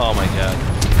 Oh my god.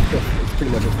 It's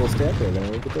pretty much a full stack right now.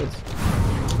 Look at this.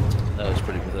 That was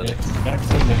pretty pathetic. Back in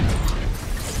there.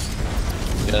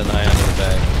 Got an eye on the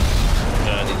back.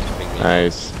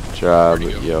 Nice job,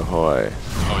 Yohoy.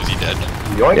 Oh, is he dead?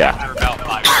 Yoink. Yeah. After about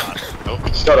 5 shots. Nope.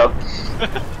 Shut up.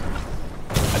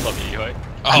 I love you, Yoy.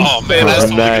 Oh man, I was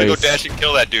totally gonna go Nice. dash and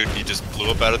kill that dude. He just blew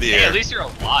up out of the Hey, air. at least you're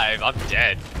alive. I'm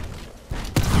dead.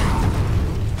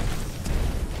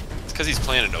 It's because he's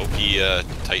playing an OP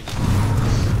Titan.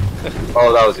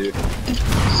 Oh, that was you.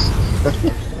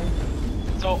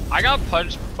 So I got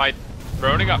punched by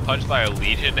Ronan got punched by a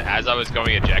Legion as I was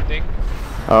going ejecting.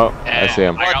 Oh, And I see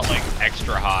him. I got like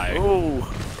extra high. Oh,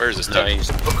 Where is this dude? Nice.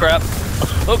 oh crap!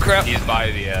 Oh crap! He's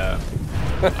by the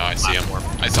Oh, I see him.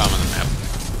 I saw him on the map.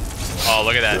 Oh,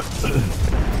 look at that. Look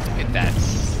at that.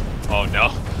 Oh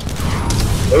no.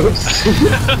 Oops.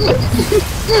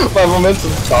 My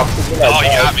momentum stopped. Oh, you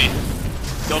got me.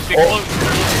 Don't be close.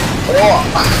 Oh.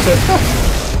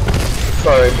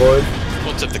 Sorry, boy.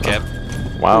 We'll tip the cap.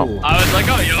 Wow. I was like,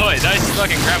 oh, Yoy, nice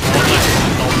fucking crap. One less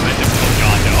momentum. Oh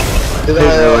god, no. Did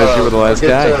Didn't realize you were the last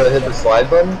forget guy. to hit the slide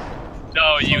button?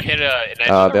 No, you hit a.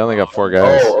 They only got 4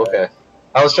 guys. Oh, okay.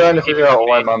 I was trying to figure out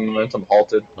why my momentum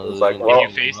halted. It was like, well,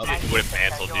 If you faced it, it would have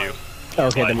canceled you.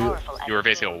 Okay, But then you were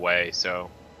facing away, so.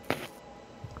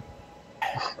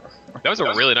 That was a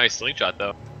really nice slingshot,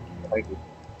 though. thank you.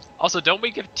 Also, don't we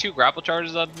give 2 grapple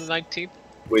charges on the 19th?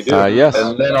 We do. Yes.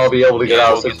 And then I'll be able to get Yeah,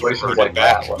 out of we'll get situations recruited like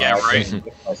that. when Yeah, I right. can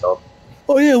get myself.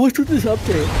 Oh yeah, what's with this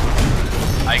update?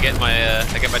 I get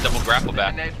my double grapple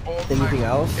back. Anything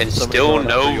else? And still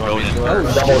no Ronan.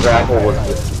 Double grapple was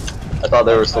good. I thought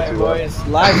there were still 2 left. Boys,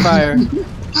 live fire.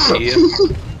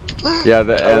 Yeah,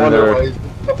 I wonder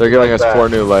they're giving us like 4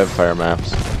 new live fire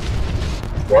maps.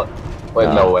 What? Wait,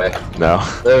 no way. No,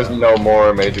 There's no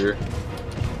more major.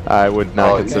 I would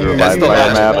not consider that's live the fire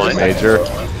last map one. a major.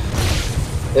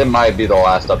 It might be the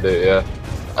last update, yeah.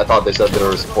 I thought they said they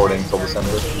were supporting until December.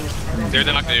 They're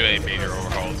not gonna do any major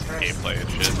overhauls, gameplay and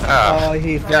shit. Oh,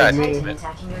 he flagged me.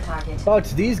 Attacking your target. Oh,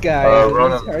 it's these guys.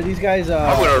 Ronan. Are these guys?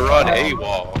 I'm gonna run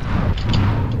AWOL.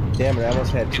 Damn it! I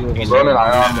almost had 2 of them. Ronan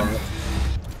Ion,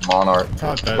 Monarch,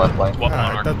 Thought that- left lane. What I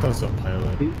monarch? thought that was a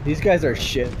pilot. These guys are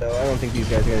shit, though. I don't think these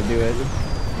guys are gonna do it.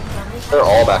 They're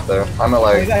all back there. I'm at I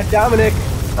like. got Dominic.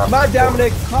 Come on,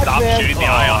 Dominic. Hot Stop man. shooting the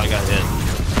ion. I got hit.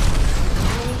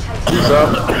 Who's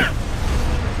up?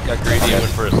 Got greedy and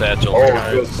went for a satchel.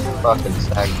 Oh, good fucking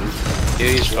stag. Yeah,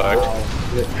 he's fucked.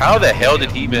 How the hell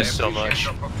did he miss so much?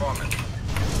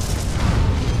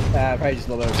 Probably just a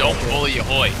little bit. Don't bully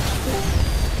Yoy.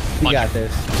 You got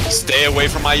this. Stay away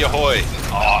from my Yahoy.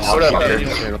 What up, dude?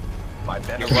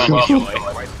 You're welcome, Yoy.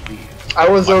 I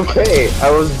was okay. I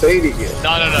was baiting you.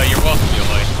 No, you're welcome, Yoy.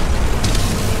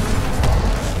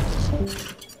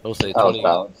 I'll say That was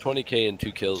balanced. 20k and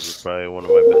 2 kills is probably one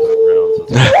of my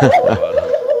best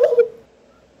rounds.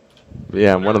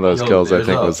 Yeah, one of those kills I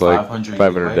think was like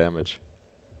 500 damage.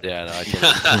 Yeah, no, I can't.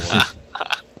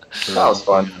 That was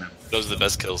fun. Those are the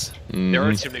best kills. There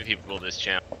are too many people in this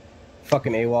champ.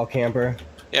 Fucking AWOL camper.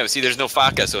 Yeah, but see, there's no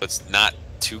Faka, so it's not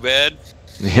too bad.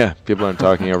 Yeah, people aren't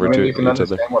talking over I mean, you to can each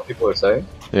understand other. what people are saying.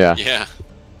 Yeah. Yeah.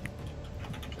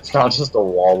 It's not just a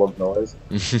wall of noise.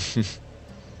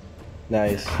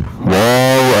 Nice. Oh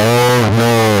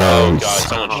god,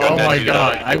 someone shut Oh that my dude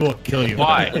god, up. I will kill you.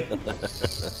 Why?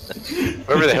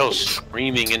 Whoever the hell's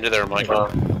screaming into their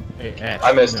microphone. Hey, Ash,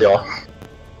 I missed no. y'all.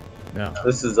 No.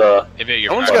 This is Maybe you're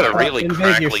Someone's got a right. really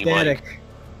Invade your crackly mic. static.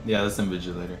 Yeah, that's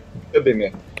Invigilator. Could be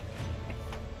me.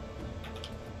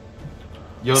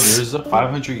 Yo, there's a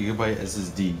 500 gigabyte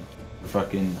SSD for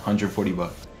fucking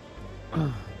 $140.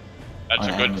 That's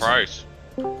a On good Amazon. price.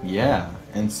 Yeah,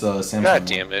 and it's Samsung. God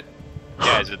damn it.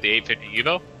 Yeah, is it the 850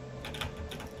 Evo?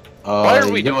 Why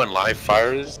are we yeah. doing live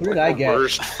fire? This is Who did like I the get?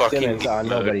 worst fucking Simmons on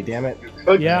mode. nobody, damn it. You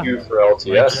could Yeah. queue for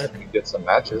LTS and get some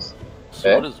matches. So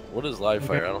Okay. what is live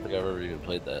fire? I don't think I've ever even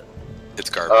played that. It's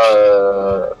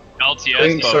garbage. LTS,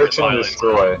 Clean, but search, and violence.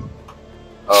 destroy.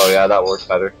 Oh yeah, that works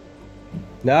better.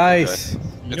 Nice. You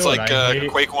It's know what like I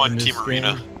hate Quake 1 in this Team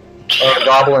Arena. game?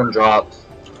 Goblin drop.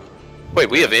 Wait,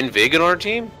 we have Invig in our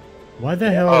team? Why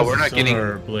the hell Oh, is we're the not getting-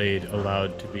 Sonar Blade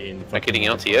allowed to be in Not fucking getting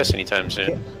LTS anytime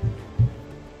soon.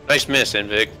 Nice miss,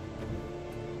 Invig.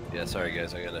 Yeah, sorry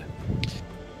guys, I gotta.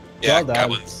 Yeah, Well done.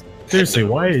 Goblins. Seriously,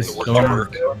 why is Work Sonar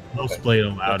hard. Most Blade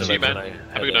allowed? See you, in man. it?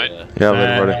 Have a good night. Yeah,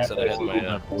 later, buddy. I said I had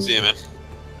my, See you, man.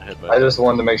 I just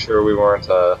wanted to make sure we weren't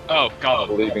Oh,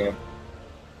 Goblin. leaving him.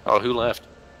 Oh, who left?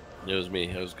 It was me.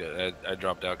 It was good. I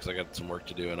dropped out because I got some work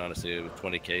to do, and honestly, with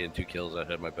 20k and 2 kills, I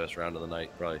had my best round of the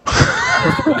night, probably.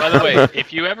 By the way,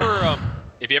 if you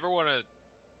ever want to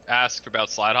ask about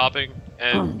slide hopping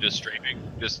and just streaming,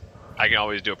 I can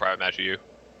always do a private match with you,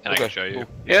 and I can show you.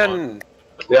 Yeah, and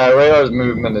Yeah, Radar's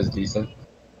movement is decent.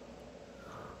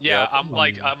 Yeah, I'm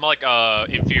like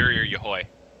inferior Yahoy.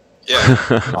 Yeah.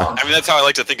 I mean, that's how I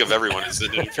like to think of everyone as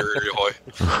an inferior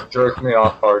Yahoy. Jerk me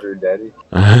off harder, daddy.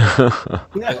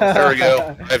 there we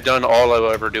go. I've done all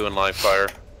I'll ever do in live fire.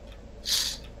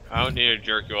 I don't need to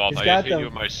jerk you off. He's I got just hit the you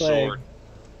with my flag. sword.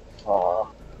 Aw.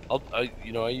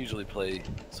 I usually play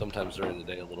sometimes during the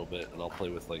day a little bit, and I'll play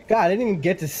with like. God, I didn't even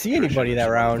get to see anybody that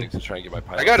round. To try and get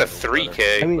my I got a pilot level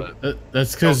 3K. I mean, but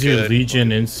That's because Oh, your good.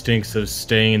 Legion instincts of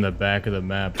staying in the back of the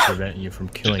map prevent you from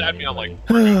killing add me on,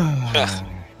 anybody.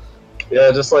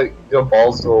 Yeah, just like go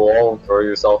balls to a wall and throw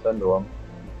yourself into them.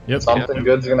 Yep. Something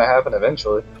good's gonna happen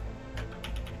eventually.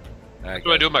 Alright, What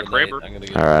do I do with my good night. Kraber? I'm gonna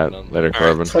get Alright, on- later,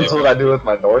 Corbin. That's what I do with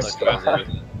my North Talk to you guys Star.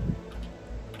 later.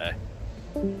 Bye.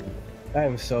 I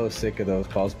am so sick of those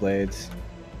pulse blades.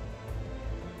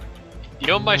 You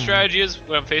know what my strategy is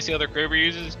when I'm facing other Kraber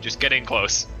users? Just get in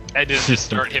close and just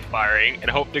start hip firing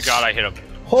and hope to God I hit him.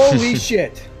 Holy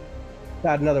shit!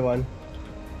 Got another one.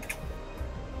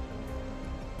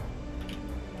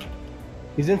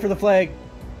 He's in for the flag.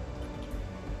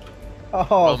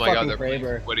 Oh, my God, fucking they're playing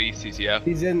Kraber. what CCF?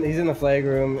 He's in the flag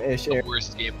room ish. The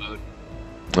worst game mode.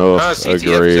 Oh,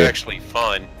 CTF agree. is actually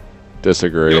fun.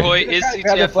 Disagree. Yahoy, is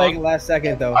Grab the CTF flag fun? last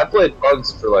second though. I played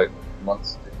bugs for like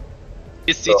months.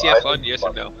 Is So I CTF think fun? it's Yes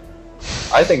fun. or no?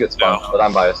 I think it's fun, No. but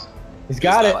I'm biased. He's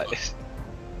got it. Not.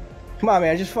 Come on,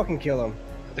 man, just fucking kill him.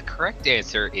 The correct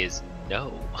answer is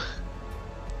no.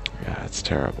 Yeah, it's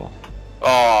terrible.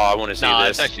 Oh, I want to see Nah,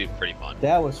 this. it's actually pretty fun.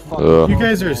 That was fucking. Ugh. You close,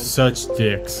 guys are man. such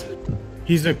dicks.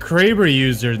 He's a Kraber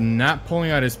user, not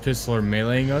pulling out his pistol or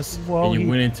meleeing us, Well, and you he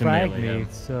went into fragged melee me, him.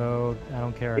 so I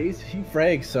don't care. He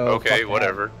frags, so. fuck Okay, that.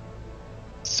 whatever.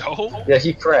 So? Yeah,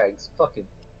 he crags. Fucking.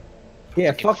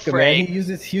 Yeah, Fucking fuck him, man. frag. He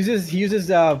uses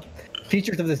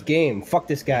features of this game. Fuck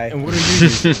this guy. And what are you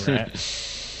using, Rat?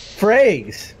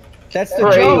 Frags. That's the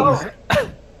Frags. joke.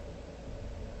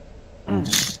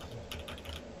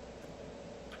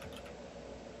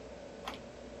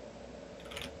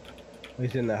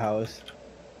 He's in the house.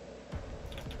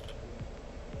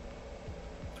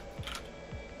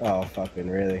 Oh, fucking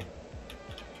really?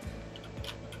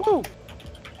 Woo!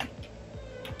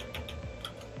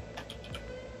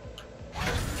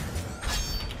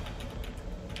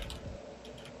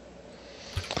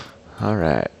 All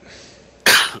right.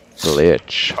 Glitch.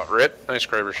 Shot rip. Nice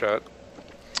Kraber shot.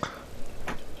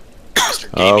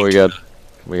 Oh,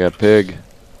 we got Pig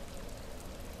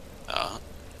Uh,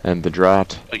 and the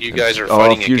Drought. Like you guys are Oh,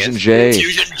 fighting Fusion against J.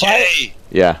 Fusion J!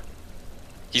 Yeah.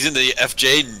 He's in the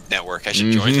FJ network. I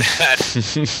should join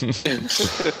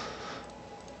that.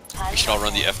 We should all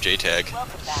run the FJ tag.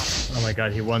 Oh my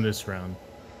god, he won this round.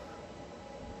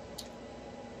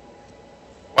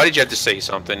 Why did you have to say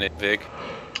something, Vic?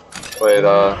 Wait, who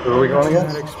are we going Not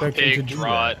against? expecting to Big do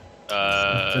Draught.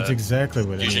 That's exactly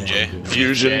what Fusion anyone J. would do.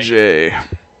 Fusion J.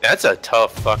 That's a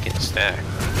tough fucking stack.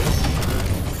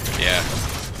 Yeah.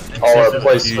 All our Except for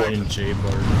placement. Fusion J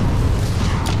bar.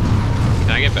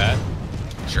 Can I get bad?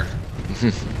 Sure. So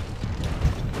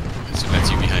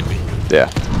that's you behind me. Yeah.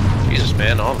 Jesus,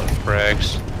 man, all the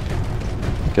frags.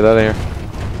 Get out of here.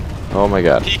 Oh my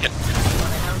god. Peeking.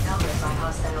 Outnumbered by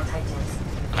hostile Titans.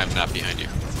 I'm not behind you.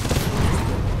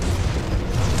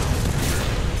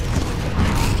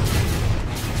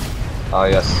 Oh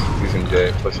yes, Fusion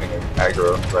J pushing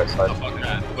aggro right Oh, side. fuck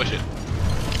that. Push it.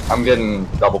 I'm getting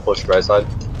double pushed right side.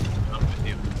 I'm with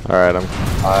you. Alright,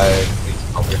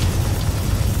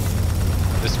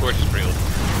 This Scorch is real.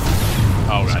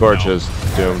 Oh, God, Scorch no. is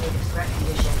doomed.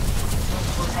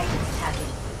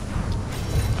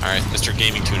 Alright, Mr.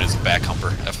 Gaming Tune is back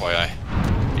humper, FYI.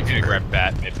 You're gonna grab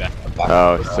bat, mid bat.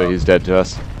 Oh, so he's dead to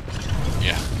us.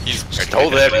 Yeah, he's Stole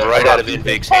that right out of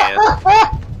Inbig's hand.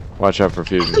 Watch out for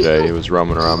Fusion J. He was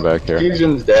roaming around back here.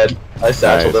 Fusion's dead. I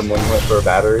satcheled him when he went for a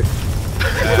battery.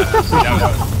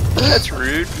 That's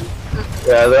rude.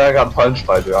 Yeah, then I got punched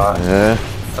by Drot. Yeah.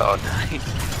 Oh, nice.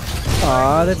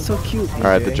 Aw, that's so cute.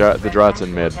 Alright, the Drot's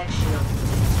in mid.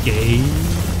 Gay.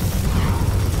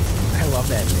 I love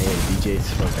that name. BJ's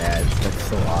for bad. That's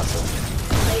so awesome.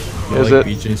 Is like it?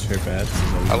 BJ's for bad.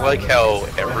 I like how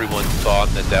everyone thought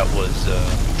that was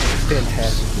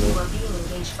fantastic move.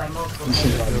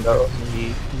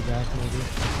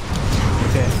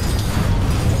 Okay.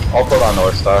 I'll put on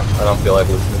North Star. I don't feel like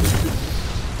losing to these two.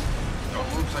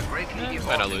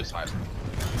 Might not lose. Are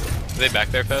they back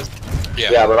there, Fez?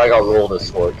 Yeah, but I got rolled as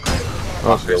Scorch.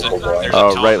 Oh,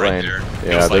 right lane.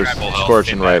 Yeah, there's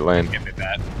Scorch in right lane.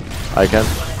 I can.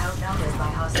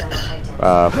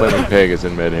 Flaming Pig is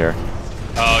in mid here.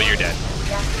 Oh, you're dead.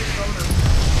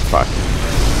 Fuck.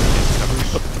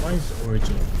 Why is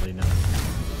Origin play now?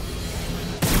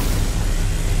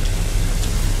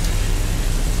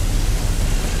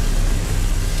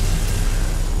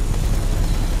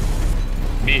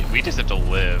 We just have to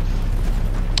live.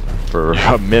 For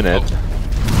a minute.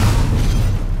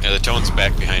 Yeah, the tone's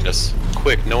back behind us.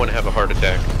 quick. No one have a heart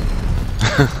attack.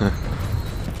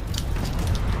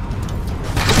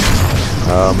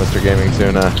 Oh, Mr. Gaming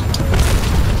Tuna.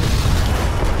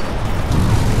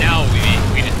 Now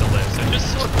we need to live, so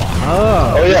just sword block.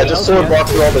 Oh yeah, just sword block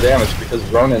through all the damage because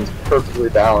Ronan's perfectly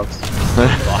balanced.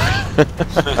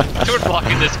 Sword block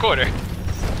in this quarter.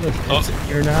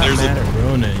 You're not mad at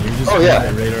Ronan, you're just Oh yeah, mad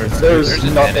at Radar. there's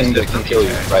nothing that can kill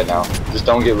you right now. Just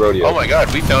don't get rodeo. Oh my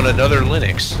god, we found another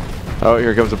Linux. Oh,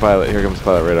 here comes a pilot. Here comes a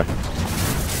pilot radar.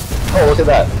 Oh, look at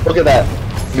that. Look at that.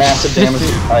 Massive damage.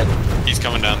 He's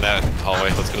coming down that hallway.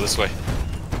 Let's go this way.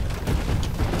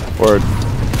 Or,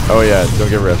 oh yeah, don't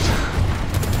get ripped.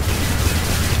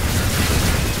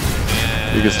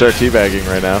 You can start teabagging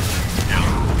right now.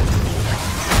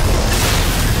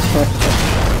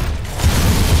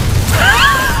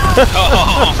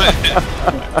 Oh man.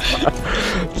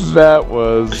 That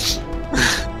was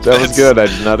good. I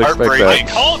did not expect that.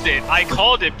 I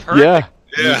called it perfect. Yeah,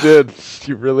 you did.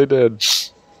 You really did.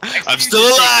 I'm still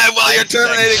alive while you're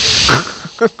terminating.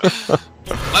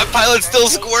 My pilot's still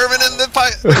squirming in the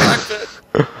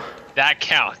cockpit. That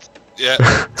counts. Yeah,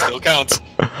 still counts.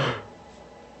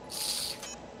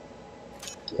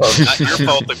 Not your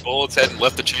fault the bullets hadn't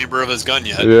left the chamber of his gun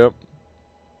yet. Yep.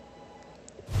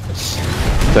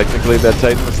 Technically, that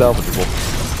Titan was salvageable.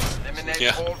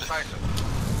 Yeah.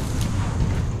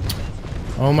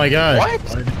 Oh my god. What?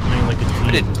 Why are they playing like a team?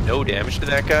 I did no damage to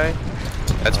that guy.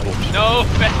 That's bullshit. No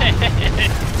fan.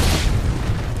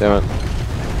 Damn it.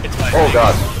 Oh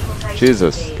god.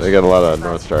 Jesus, they got a lot of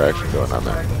North Star action going on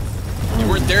there. You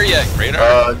weren't there yet,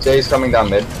 Radar. Jay's coming down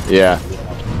mid. Yeah.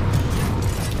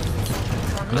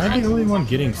 Am I the only one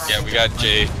getting? Yeah, we got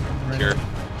Jay here.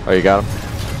 Oh, you got him?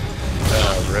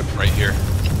 Rip right here.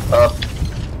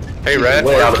 Hey, Rat.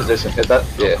 Way out of position. Hit that?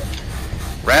 Yeah.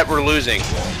 Rat, we're losing.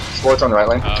 Sports on the right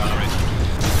lane. Right.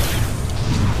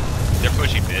 They're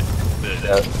pushing mid.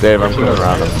 Dave, I'm coming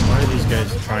around him. Why are these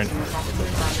guys trying to?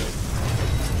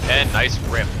 And nice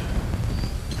rip.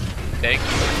 Thank you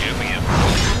for giving him.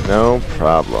 No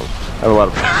problem. I have a lot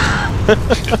of.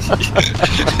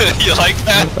 You like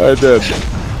that? I did.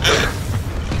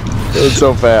 It was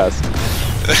so fast.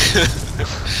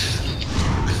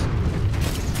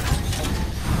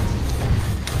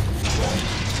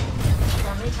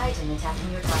 Titan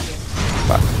attacking your target.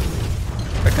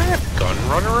 That guy have gun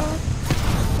runner on?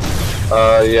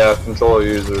 Yeah, controller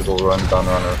users will run gun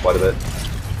runner quite a bit.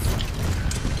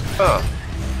 Huh.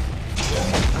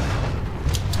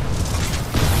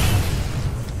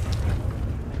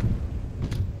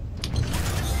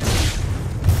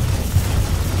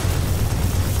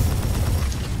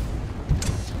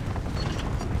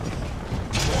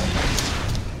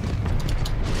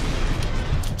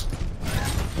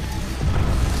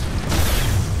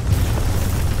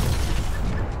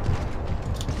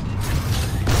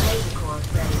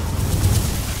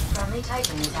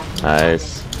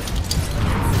 Nice.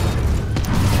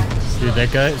 Dude,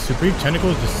 that guy, Supreme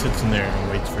Tentacles just sits in there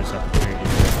and waits for his opportunity.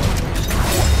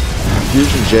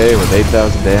 Fusion J with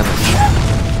 8,000 damage.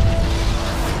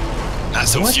 Not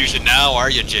so fusion now,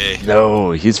 are you, Jay?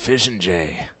 No, he's Fission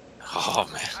J. Oh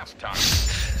man.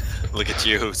 Look at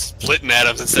you, splitting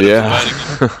atoms instead Yeah. of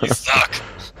dividing them. You suck.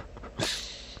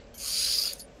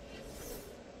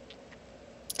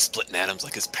 Splitting atoms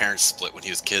like his parents split when he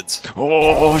was kids.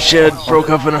 Oh shit! Grew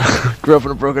up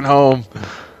in a broken home.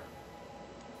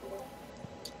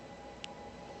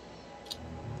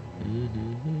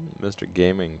 Mr.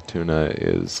 Gaming Tuna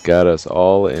is got us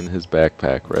all in his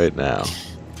backpack right now.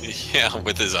 Yeah,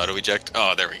 with his auto eject.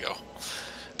 Oh, there we go.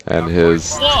 And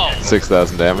his Whoa!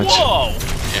 6,000 damage. Whoa!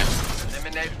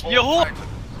 Yeah. Yo!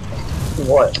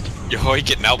 What? Yo, he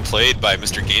getting outplayed by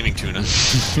Mr. Gaming Tuna.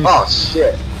 Oh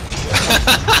shit.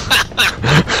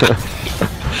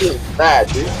 This is bad,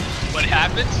 dude. What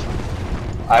happened?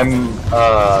 I'm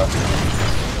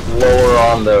lower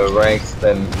on the ranks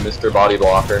than Mr. Body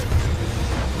Blocker.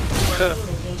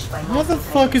 How the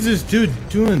fuck is this dude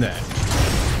doing that?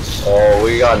 Oh,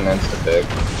 we got an insta pick.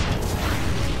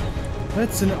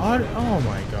 That's an odd. Oh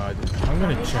my god. I'm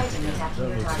gonna check. That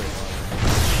looks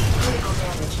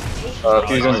so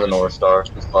Fusion's a North Star.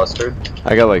 It's busted.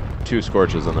 I got like 2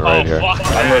 scorches on the right here. Fuck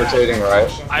I'm that. rotating right.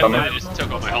 I Coming. just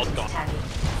took all my health gone.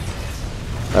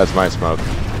 That's my smoke.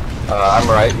 I'm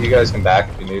right. You guys can back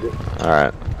if you need it.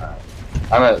 Alright.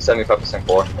 I'm at 75%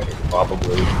 core.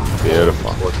 Probably.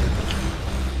 Beautiful.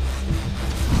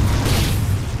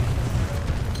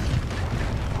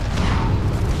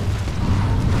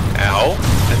 Ow.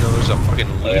 I know there's a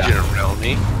fucking legion around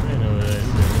me.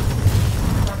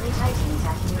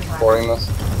 Pouring this.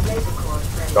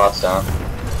 Shots down.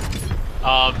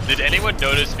 Did anyone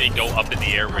notice me go up in the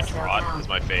air with Rod as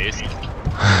my face?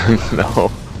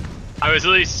 No. I was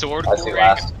really sword I see pouring.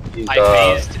 last. He's I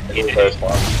phased in in first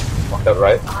one. Walked out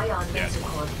right. Yeah.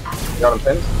 Got him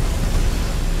pinned.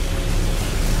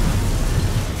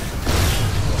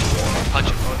 Punch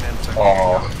it.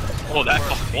 Oh. Oh, that.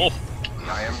 Oh.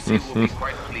 IMC will be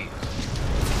quite pleased.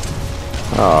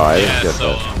 Oh, I didn't Yeah, get so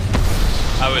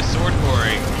that. I was sword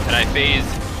pouring and I phased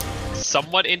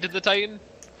somewhat into the Titan,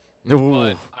 Ooh.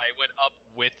 but I went up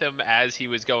with him as he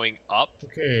was going up.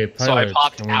 Okay, So I pilot,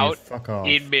 popped can we out fuck off?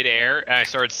 in midair and I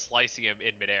started slicing him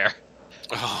in midair.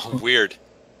 Oh, weird.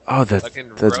 Oh, that's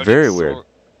Fucking Ronin very weird.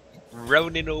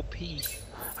 Ronin OP.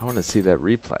 I want to see that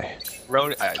replay.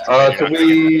 Ronin. Can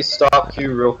we stop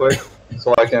Q real quick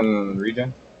so I can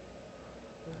regen?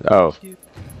 Oh.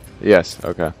 Yes,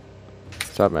 okay.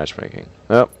 Stop matchmaking.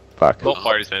 Oh, fuck. Both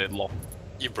parties minute lol.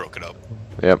 You broke it up.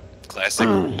 Yep. Classic.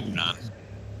 None.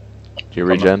 Do you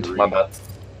regen? My bad.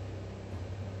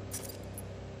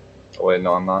 Oh wait,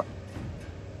 no, I'm not.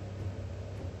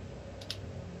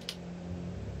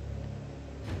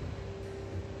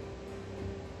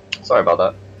 Sorry about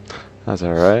that. That's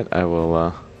alright. I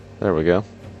will, there we go.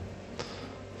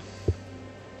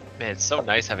 Man, it's so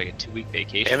nice having a 2-week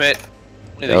vacation. Damn it.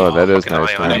 Oh, that is Fucking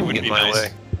nice, ion man. would Would be be my nice.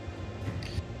 way.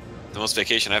 The most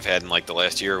vacation I've had in like the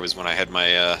last year was when I had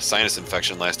my sinus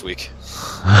infection last week.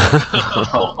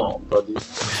 Oh, buddy.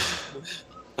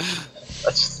 That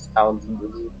just sounds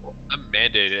miserable. I'm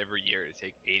mandated every year to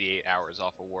take 88 hours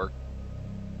off of work.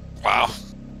 Wow.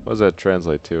 What does that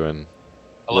translate to in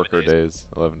 11 worker days. days?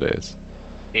 11 days.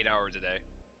 8 hours a day.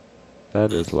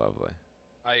 That is lovely.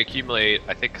 I accumulate,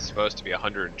 I think it's supposed to be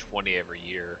 120 every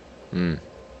year. Mm.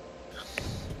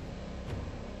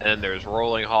 And then there's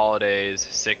rolling holidays,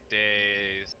 sick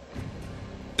days,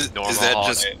 normal Is that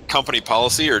holiday. just company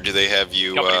policy, or do they have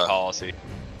you Company policy.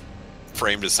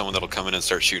 framed as someone that'll come in and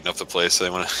start shooting up the place? So they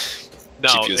want to No,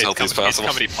 keep you as it's, healthy as it's possible.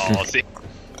 company policy.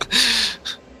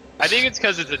 I think it's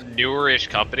because it's a newer-ish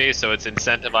company, so it's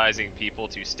incentivizing people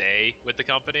to stay with the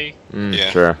company. Mm,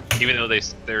 Yeah. Sure. Even though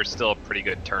there's still a pretty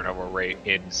good turnover rate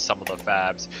in some of the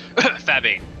fabs.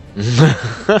 Fabbing.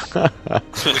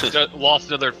 Which lost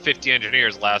another 50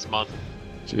 engineers last month.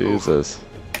 Jesus.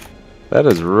 That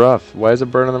is rough. Why is it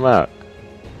burning them out?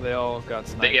 They all got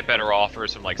sniped. They get better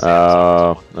offers from like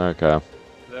Samsung. Oh, okay.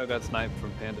 They all got sniped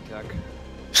from Panda Tech.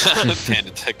 Panda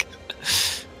Tech.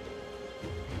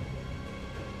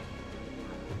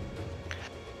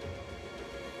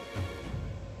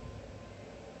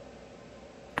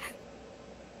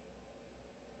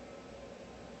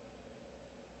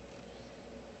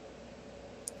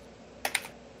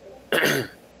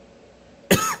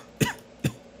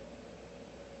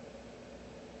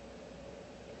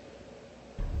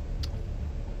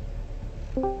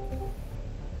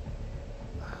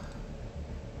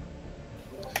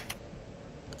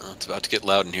 Oh, it's about to get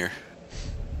loud in here.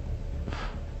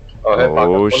 Oh, hey, fuck,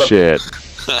 Oh, what up? shit.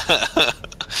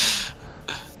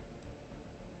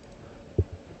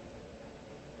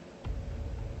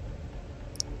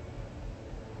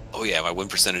 Oh yeah, my win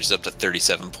percentage is up to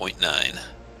 37.9.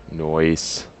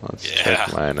 Nice. Let's Yeah.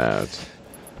 check mine out.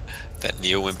 That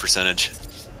Neo win percentage.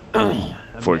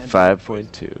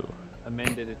 45.2. I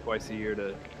mandated twice a year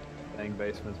to bang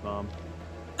Basement's mom.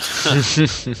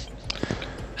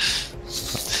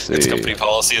 It's company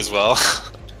policy as well.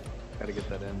 Gotta get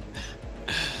that in.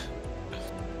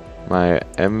 My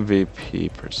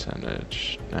MVP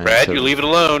percentage. Brad, you leave it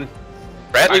alone.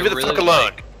 Brad, leave it the really fuck alone.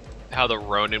 like how the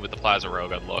Ronin with the plasma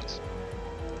railgun looks.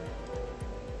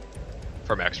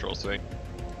 From Extral Swing.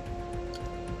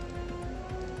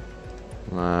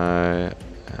 My.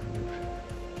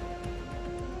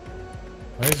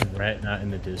 Why is Rat not in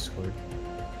the Discord?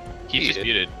 He's just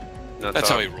muted. That's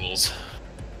how he rolls.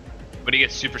 When he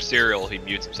gets super serial, he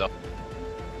mutes himself.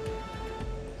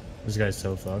 This guy's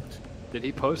so fucked. Did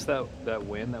he post that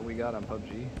win that we got on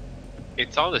PUBG?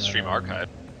 It's on the stream archive.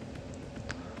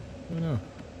 I don't know.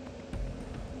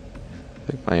 I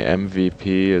think my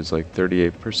MVP is like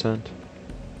 38%.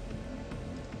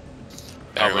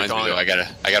 That reminds me though, I gotta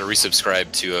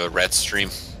resubscribe to Rat's stream.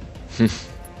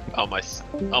 Oh my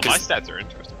stats are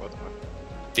interesting. What the fuck?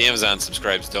 The Amazon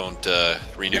subscribes don't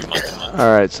renew month to month.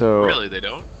 All right, so Really, they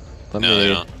don't? let No, me they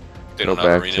don't. They go don't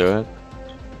have back a to it.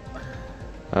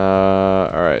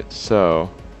 All right, so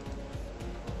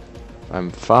I'm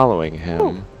following him.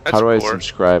 Ooh, How do I poor.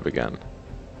 subscribe again?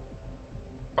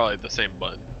 Probably the same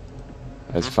button.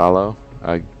 As follow?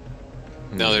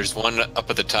 No, there's one up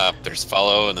at the top. There's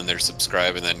follow, and then there's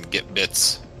subscribe, and then get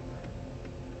bits.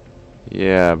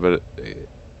 Yeah, but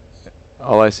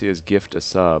all I see is gift a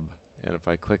sub, and if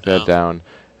I click that down,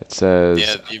 it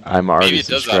says I'm maybe already it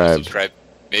does subscribed. auto-subscribe.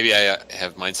 Maybe I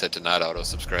have mine set to not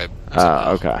auto-subscribe.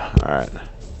 Okay, all right.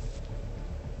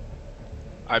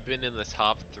 I've been in the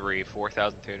top 3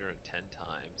 4,310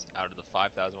 times out of the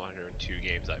 5,102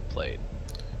 games I've played.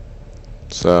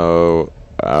 So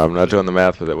I'm not doing the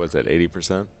math, but it was at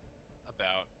 80%.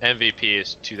 About MVP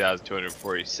is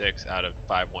 2,246 out of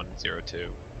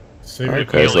 5,102. So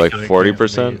Okay, so like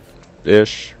 40%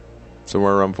 ish,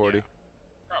 somewhere around 40. Yeah,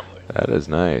 probably. That is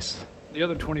nice. The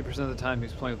other 20% of the time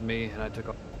he's playing with me, and I took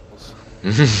all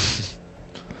the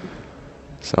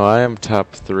So I am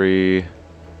top 3,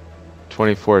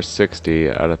 2460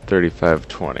 out of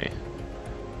 3520.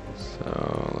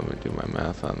 So let me do my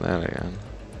math on that again.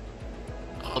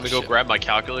 Let me go grab my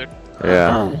calculator.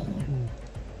 Yeah.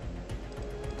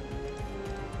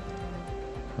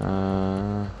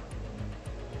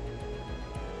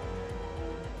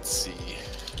 Let's see.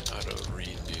 Auto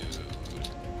renewed.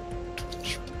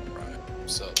 Twitch Prime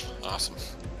sub. Awesome.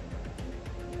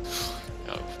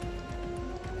 Oh.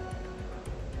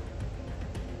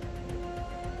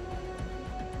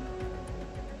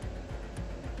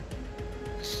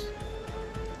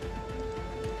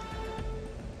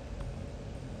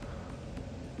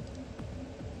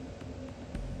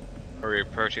 Are we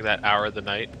approaching that hour of the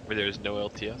night where there's no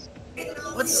LTS?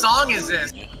 What song is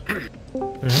this? There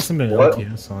hasn't been What?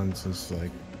 LTS on since like.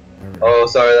 Oh,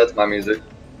 sorry, that's my music.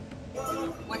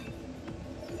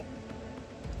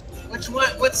 Which one?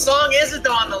 What song is it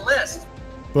though on the list?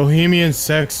 Bohemian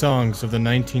sex songs of the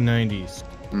 1990s.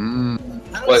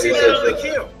 I don't see that on the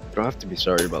queue. You don't have to be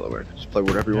sorry, by the way. Just play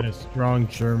whatever you Had want. a strong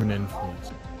German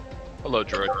influence. Hello,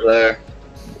 droid. There.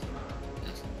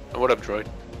 What up, droid?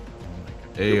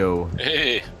 Ayo.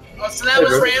 Hey. Oh, so that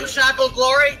was Ramshackle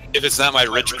Glory? If it's not my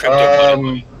rich crypto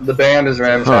money. The band is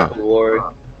Ramshackle Glory.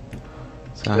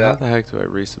 So how the heck do I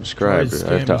resubscribe? Do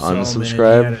I have to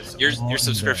unsubscribe? Your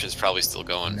subscription is probably still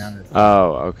going.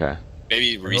 Oh, okay.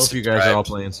 Maybe I hope you guys are all resubscribe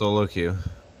playing solo queue.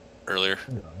 earlier.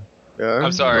 Yeah,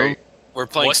 I'm sorry. We're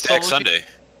playing What Stack solo Sunday.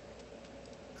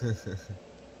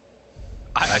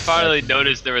 I finally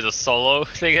noticed there was a solo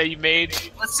thing that you made.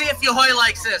 Let's see if Yohoi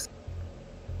likes this.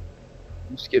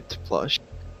 You skipped plush.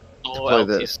 Oh, Play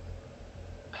LTS.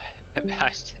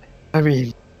 this. I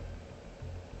mean,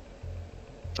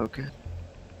 okay.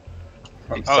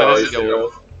 I'm Oh, sorry, this is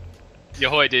Joe.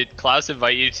 Yohoi, did Klaus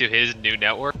invite you to his new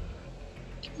network?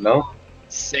 No?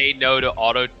 Say no to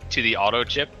the auto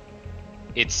chip.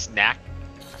 It's Snack.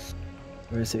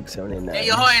 Where's 679? Hey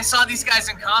Yohoi, I saw these guys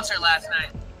in concert last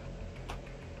night.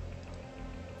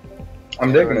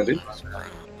 I'm digging it, dude.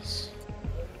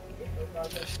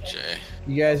 FJ.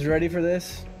 You guys ready for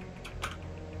this?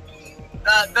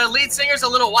 The lead singer's a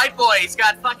little white boy. He's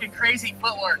got fucking crazy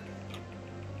footwork.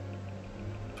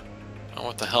 Oh,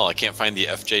 what the hell? I can't find the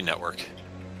FJ network.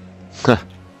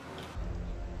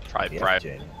 Probably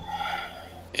private.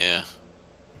 Yeah.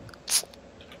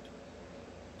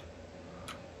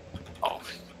 Oh.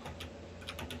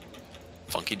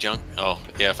 Funky junk? Oh,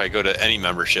 yeah, if I go to any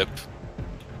membership,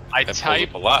 I that pulls type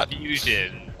up a lot.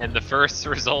 Fusion, and the first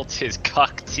result is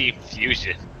Cuck Team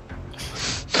Fusion.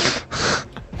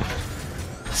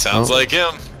 Sounds like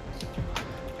him.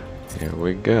 Here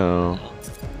we go.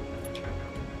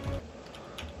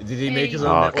 Did he make his own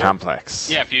Oh, network? complex.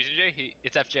 Yeah, Fusion J.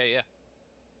 It's FJ. Yeah.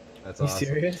 That's You awesome.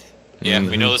 serious? Yeah,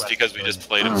 we know this because we just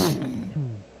played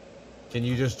him. Can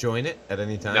you just join it at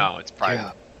any time? No, it's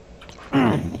private.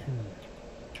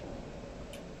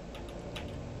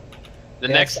 The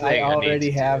next Yes, thing I already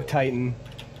need to have do Titan.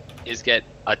 is get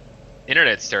a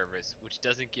internet service which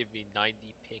doesn't give me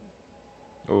 90 ping.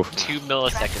 Oof. 2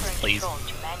 milliseconds, please.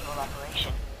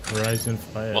 Horizon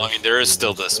Fire. Well, I mean, there is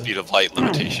still the speed of light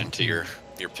limitation to your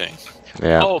ping.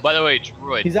 Yeah. Oh, by the way,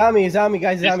 Droid. He's on me,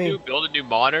 guys, he's This on me. new build a new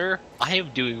monitor. I am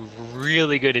doing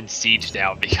really good in Siege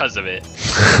now because of it.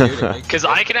 Because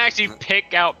I can actually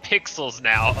pick out pixels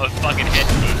now of fucking head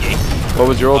peeking. What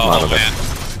was your old Oh, monitor? man.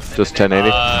 Just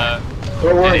 1080?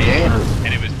 We're in game.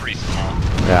 And it was pretty small.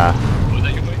 Yeah. What was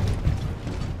that your point?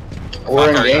 We're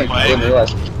in Fuck, are game. you I didn't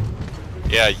realize.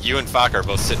 Yeah, you and Fak are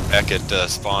both sitting back at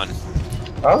spawn.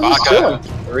 I was just Faka,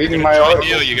 chilling, reading my join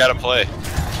article. you gotta play.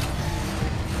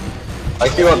 I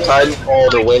queue up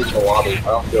Titanfall to wait in the lobby. I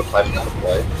don't feel Titanfall to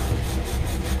play.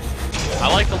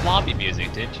 I like the lobby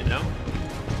music, didn't you know?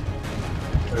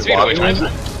 There's Speaking of which, lobby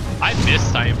music? I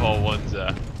missed Titanfall 1's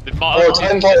Oh,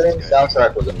 Titanfall 1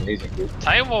 soundtrack was amazing, dude.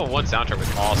 Titanfall 1 soundtrack was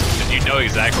awesome because you know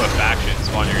exactly what faction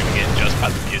spawn you're gonna get just by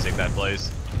the music that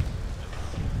plays.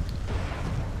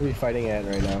 Who are you fighting at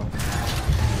right now?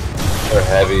 They're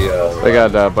heavy. They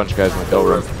got a bunch of guys in the kill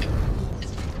room.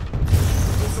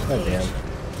 Oh damn.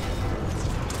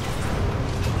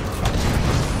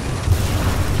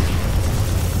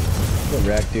 Good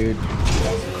wreck, dude.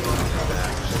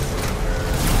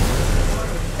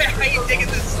 How you digging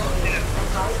this song,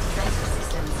 dude?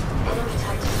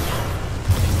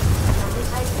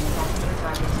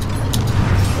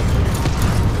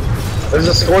 There's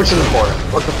a scorch in the corner.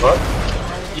 What the fuck?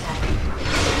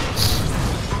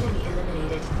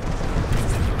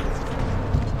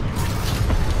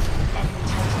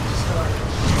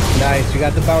 Nice, we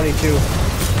got the bounty too.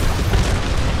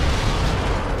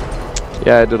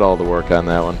 Yeah, I did all the work on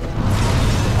that one.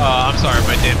 I'm sorry,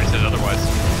 my damage said otherwise.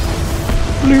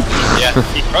 Yeah,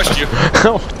 he crushed you.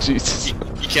 Oh Jesus!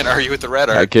 You can't argue with the red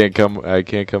art. I can't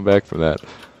come back from that.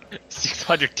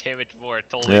 600 damage more, it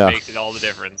totally Yeah. makes it all the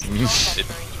difference.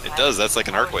 It does. That's like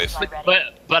an arc wave.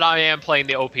 But I am playing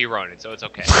the OP Ronin, so it's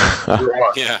okay.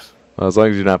 Yeah. Well, as long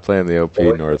as you're not playing the OP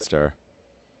North Star.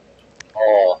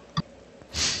 Oh.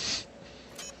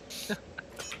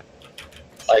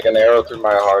 Like an arrow through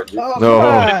my heart. Dude. Oh, No.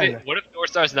 What if North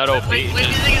Star's not OP? What do you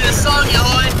think of this song, Yoy?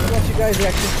 I want you guys to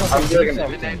actually I'm fucking do digging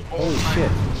something. Holy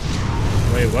shit.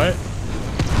 Wait, what?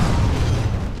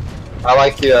 I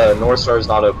like the North Star's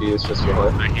not OP, it's just your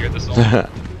hood. I hear the song.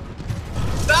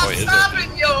 Stop Boy, is it. stopping,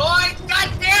 Yoy! God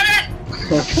damn it!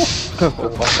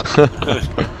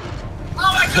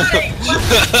 Oh my god!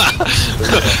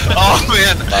 Oh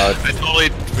man, I totally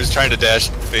was trying to dash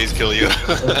phase kill you.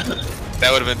 That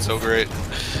would have been so great.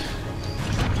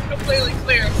 Completely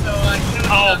clear, so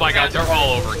Oh my god, they're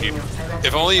all over here.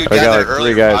 If only you I got got there like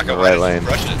earlier, 3 guys Faka in the might right have lane.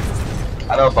 crushed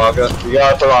it. I know, Baka. You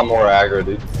gotta put on more aggro,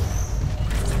 dude.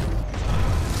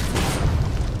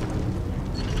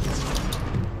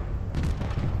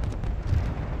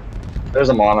 There's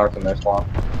a Monarch in their spawn.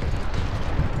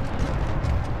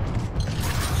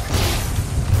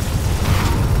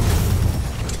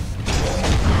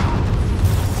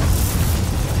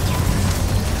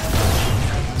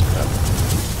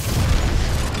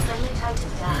 Friendly Titan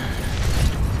down.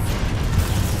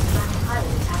 Friendly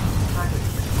pilot attacking your target.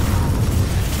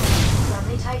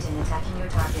 Friendly Titan attacking your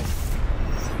target.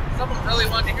 Someone really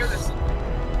wanted to hear this.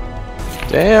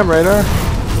 Damn, radar.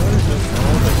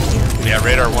 Yeah,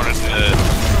 radar wanted to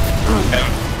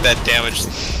have that damage.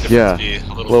 Yeah, be a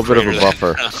little bit of a greater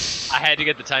buffer. I had to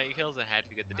get the Titan kills and I had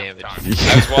to get the damage. I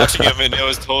was watching him and it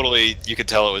was totally, you could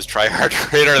tell it was tryhard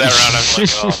radar that round. I was like,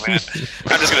 oh man,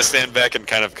 I'm just gonna stand back and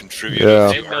kind of contribute. Yeah.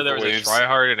 I didn't know there was a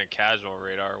tryhard and a casual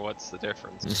radar. What's the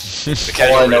difference? The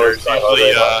casual radar is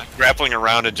usually grappling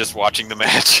around and just watching the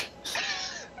match.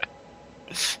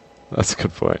 That's a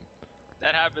good point.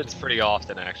 That happens pretty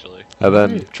often, actually. And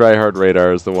then Tryhard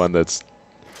Radar is the one that's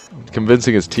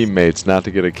convincing his teammates not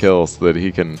to get a kill so that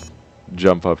he can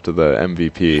jump up to the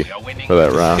MVP for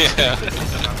that round. Yeah.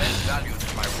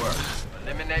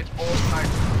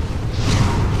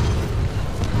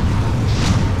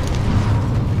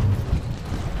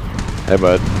 Hey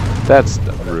bud, that's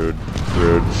rude.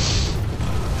 Rude.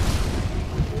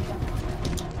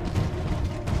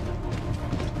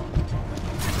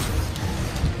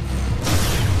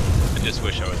 I just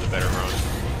wish I was a better Ronin.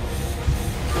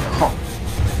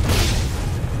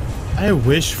 I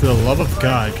wish, for the love of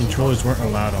God, controllers weren't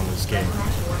allowed on this game.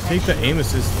 Take the aim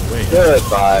assist away.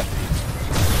 Goodbye.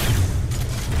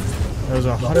 That was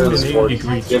a 180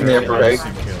 degree Give me a break.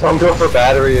 kill. Don't go for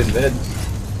battery in mid.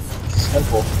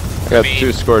 Simple. I got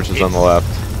 2 scorches on the left.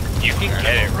 You can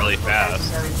get it really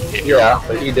fast. if Yeah,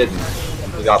 but he didn't.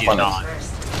 He got He's punished. not.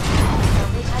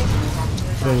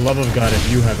 For the love of God,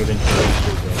 if you have it in here,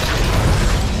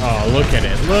 oh, look at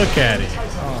it! Look at it!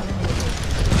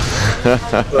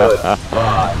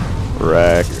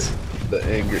 Wrecked. The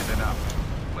anger.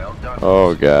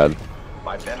 Oh god.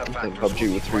 I'm playing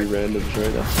PUBG with 3 randoms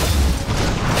right now.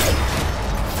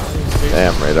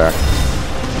 Damn, radar.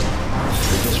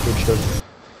 Just switched up.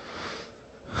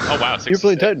 Oh wow, You're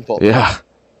playing Titanfall. Yeah,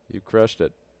 you crushed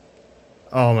it.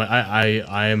 Oh my!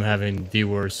 I am having the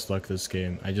worst luck this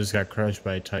game. I just got crushed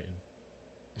by a Titan.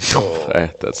 Oh,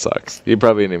 that sucks. You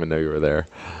probably didn't even know you were there.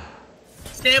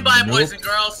 Stand by, Nope. boys and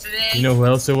girls. Today, You know who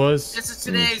else it was? this is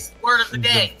today's word of the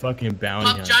day. The fucking bounty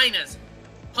hunt. Pubginas.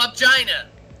 Pubgina.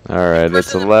 Alright,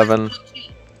 it's 11.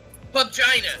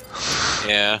 Pubgina.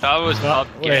 Yeah. That was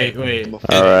Wait.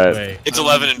 Alright. It's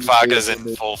 11 and Faka's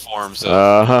in full form, so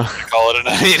Uh-huh. call it a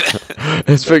night.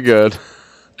 It's been good.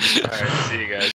 Alright, see you guys.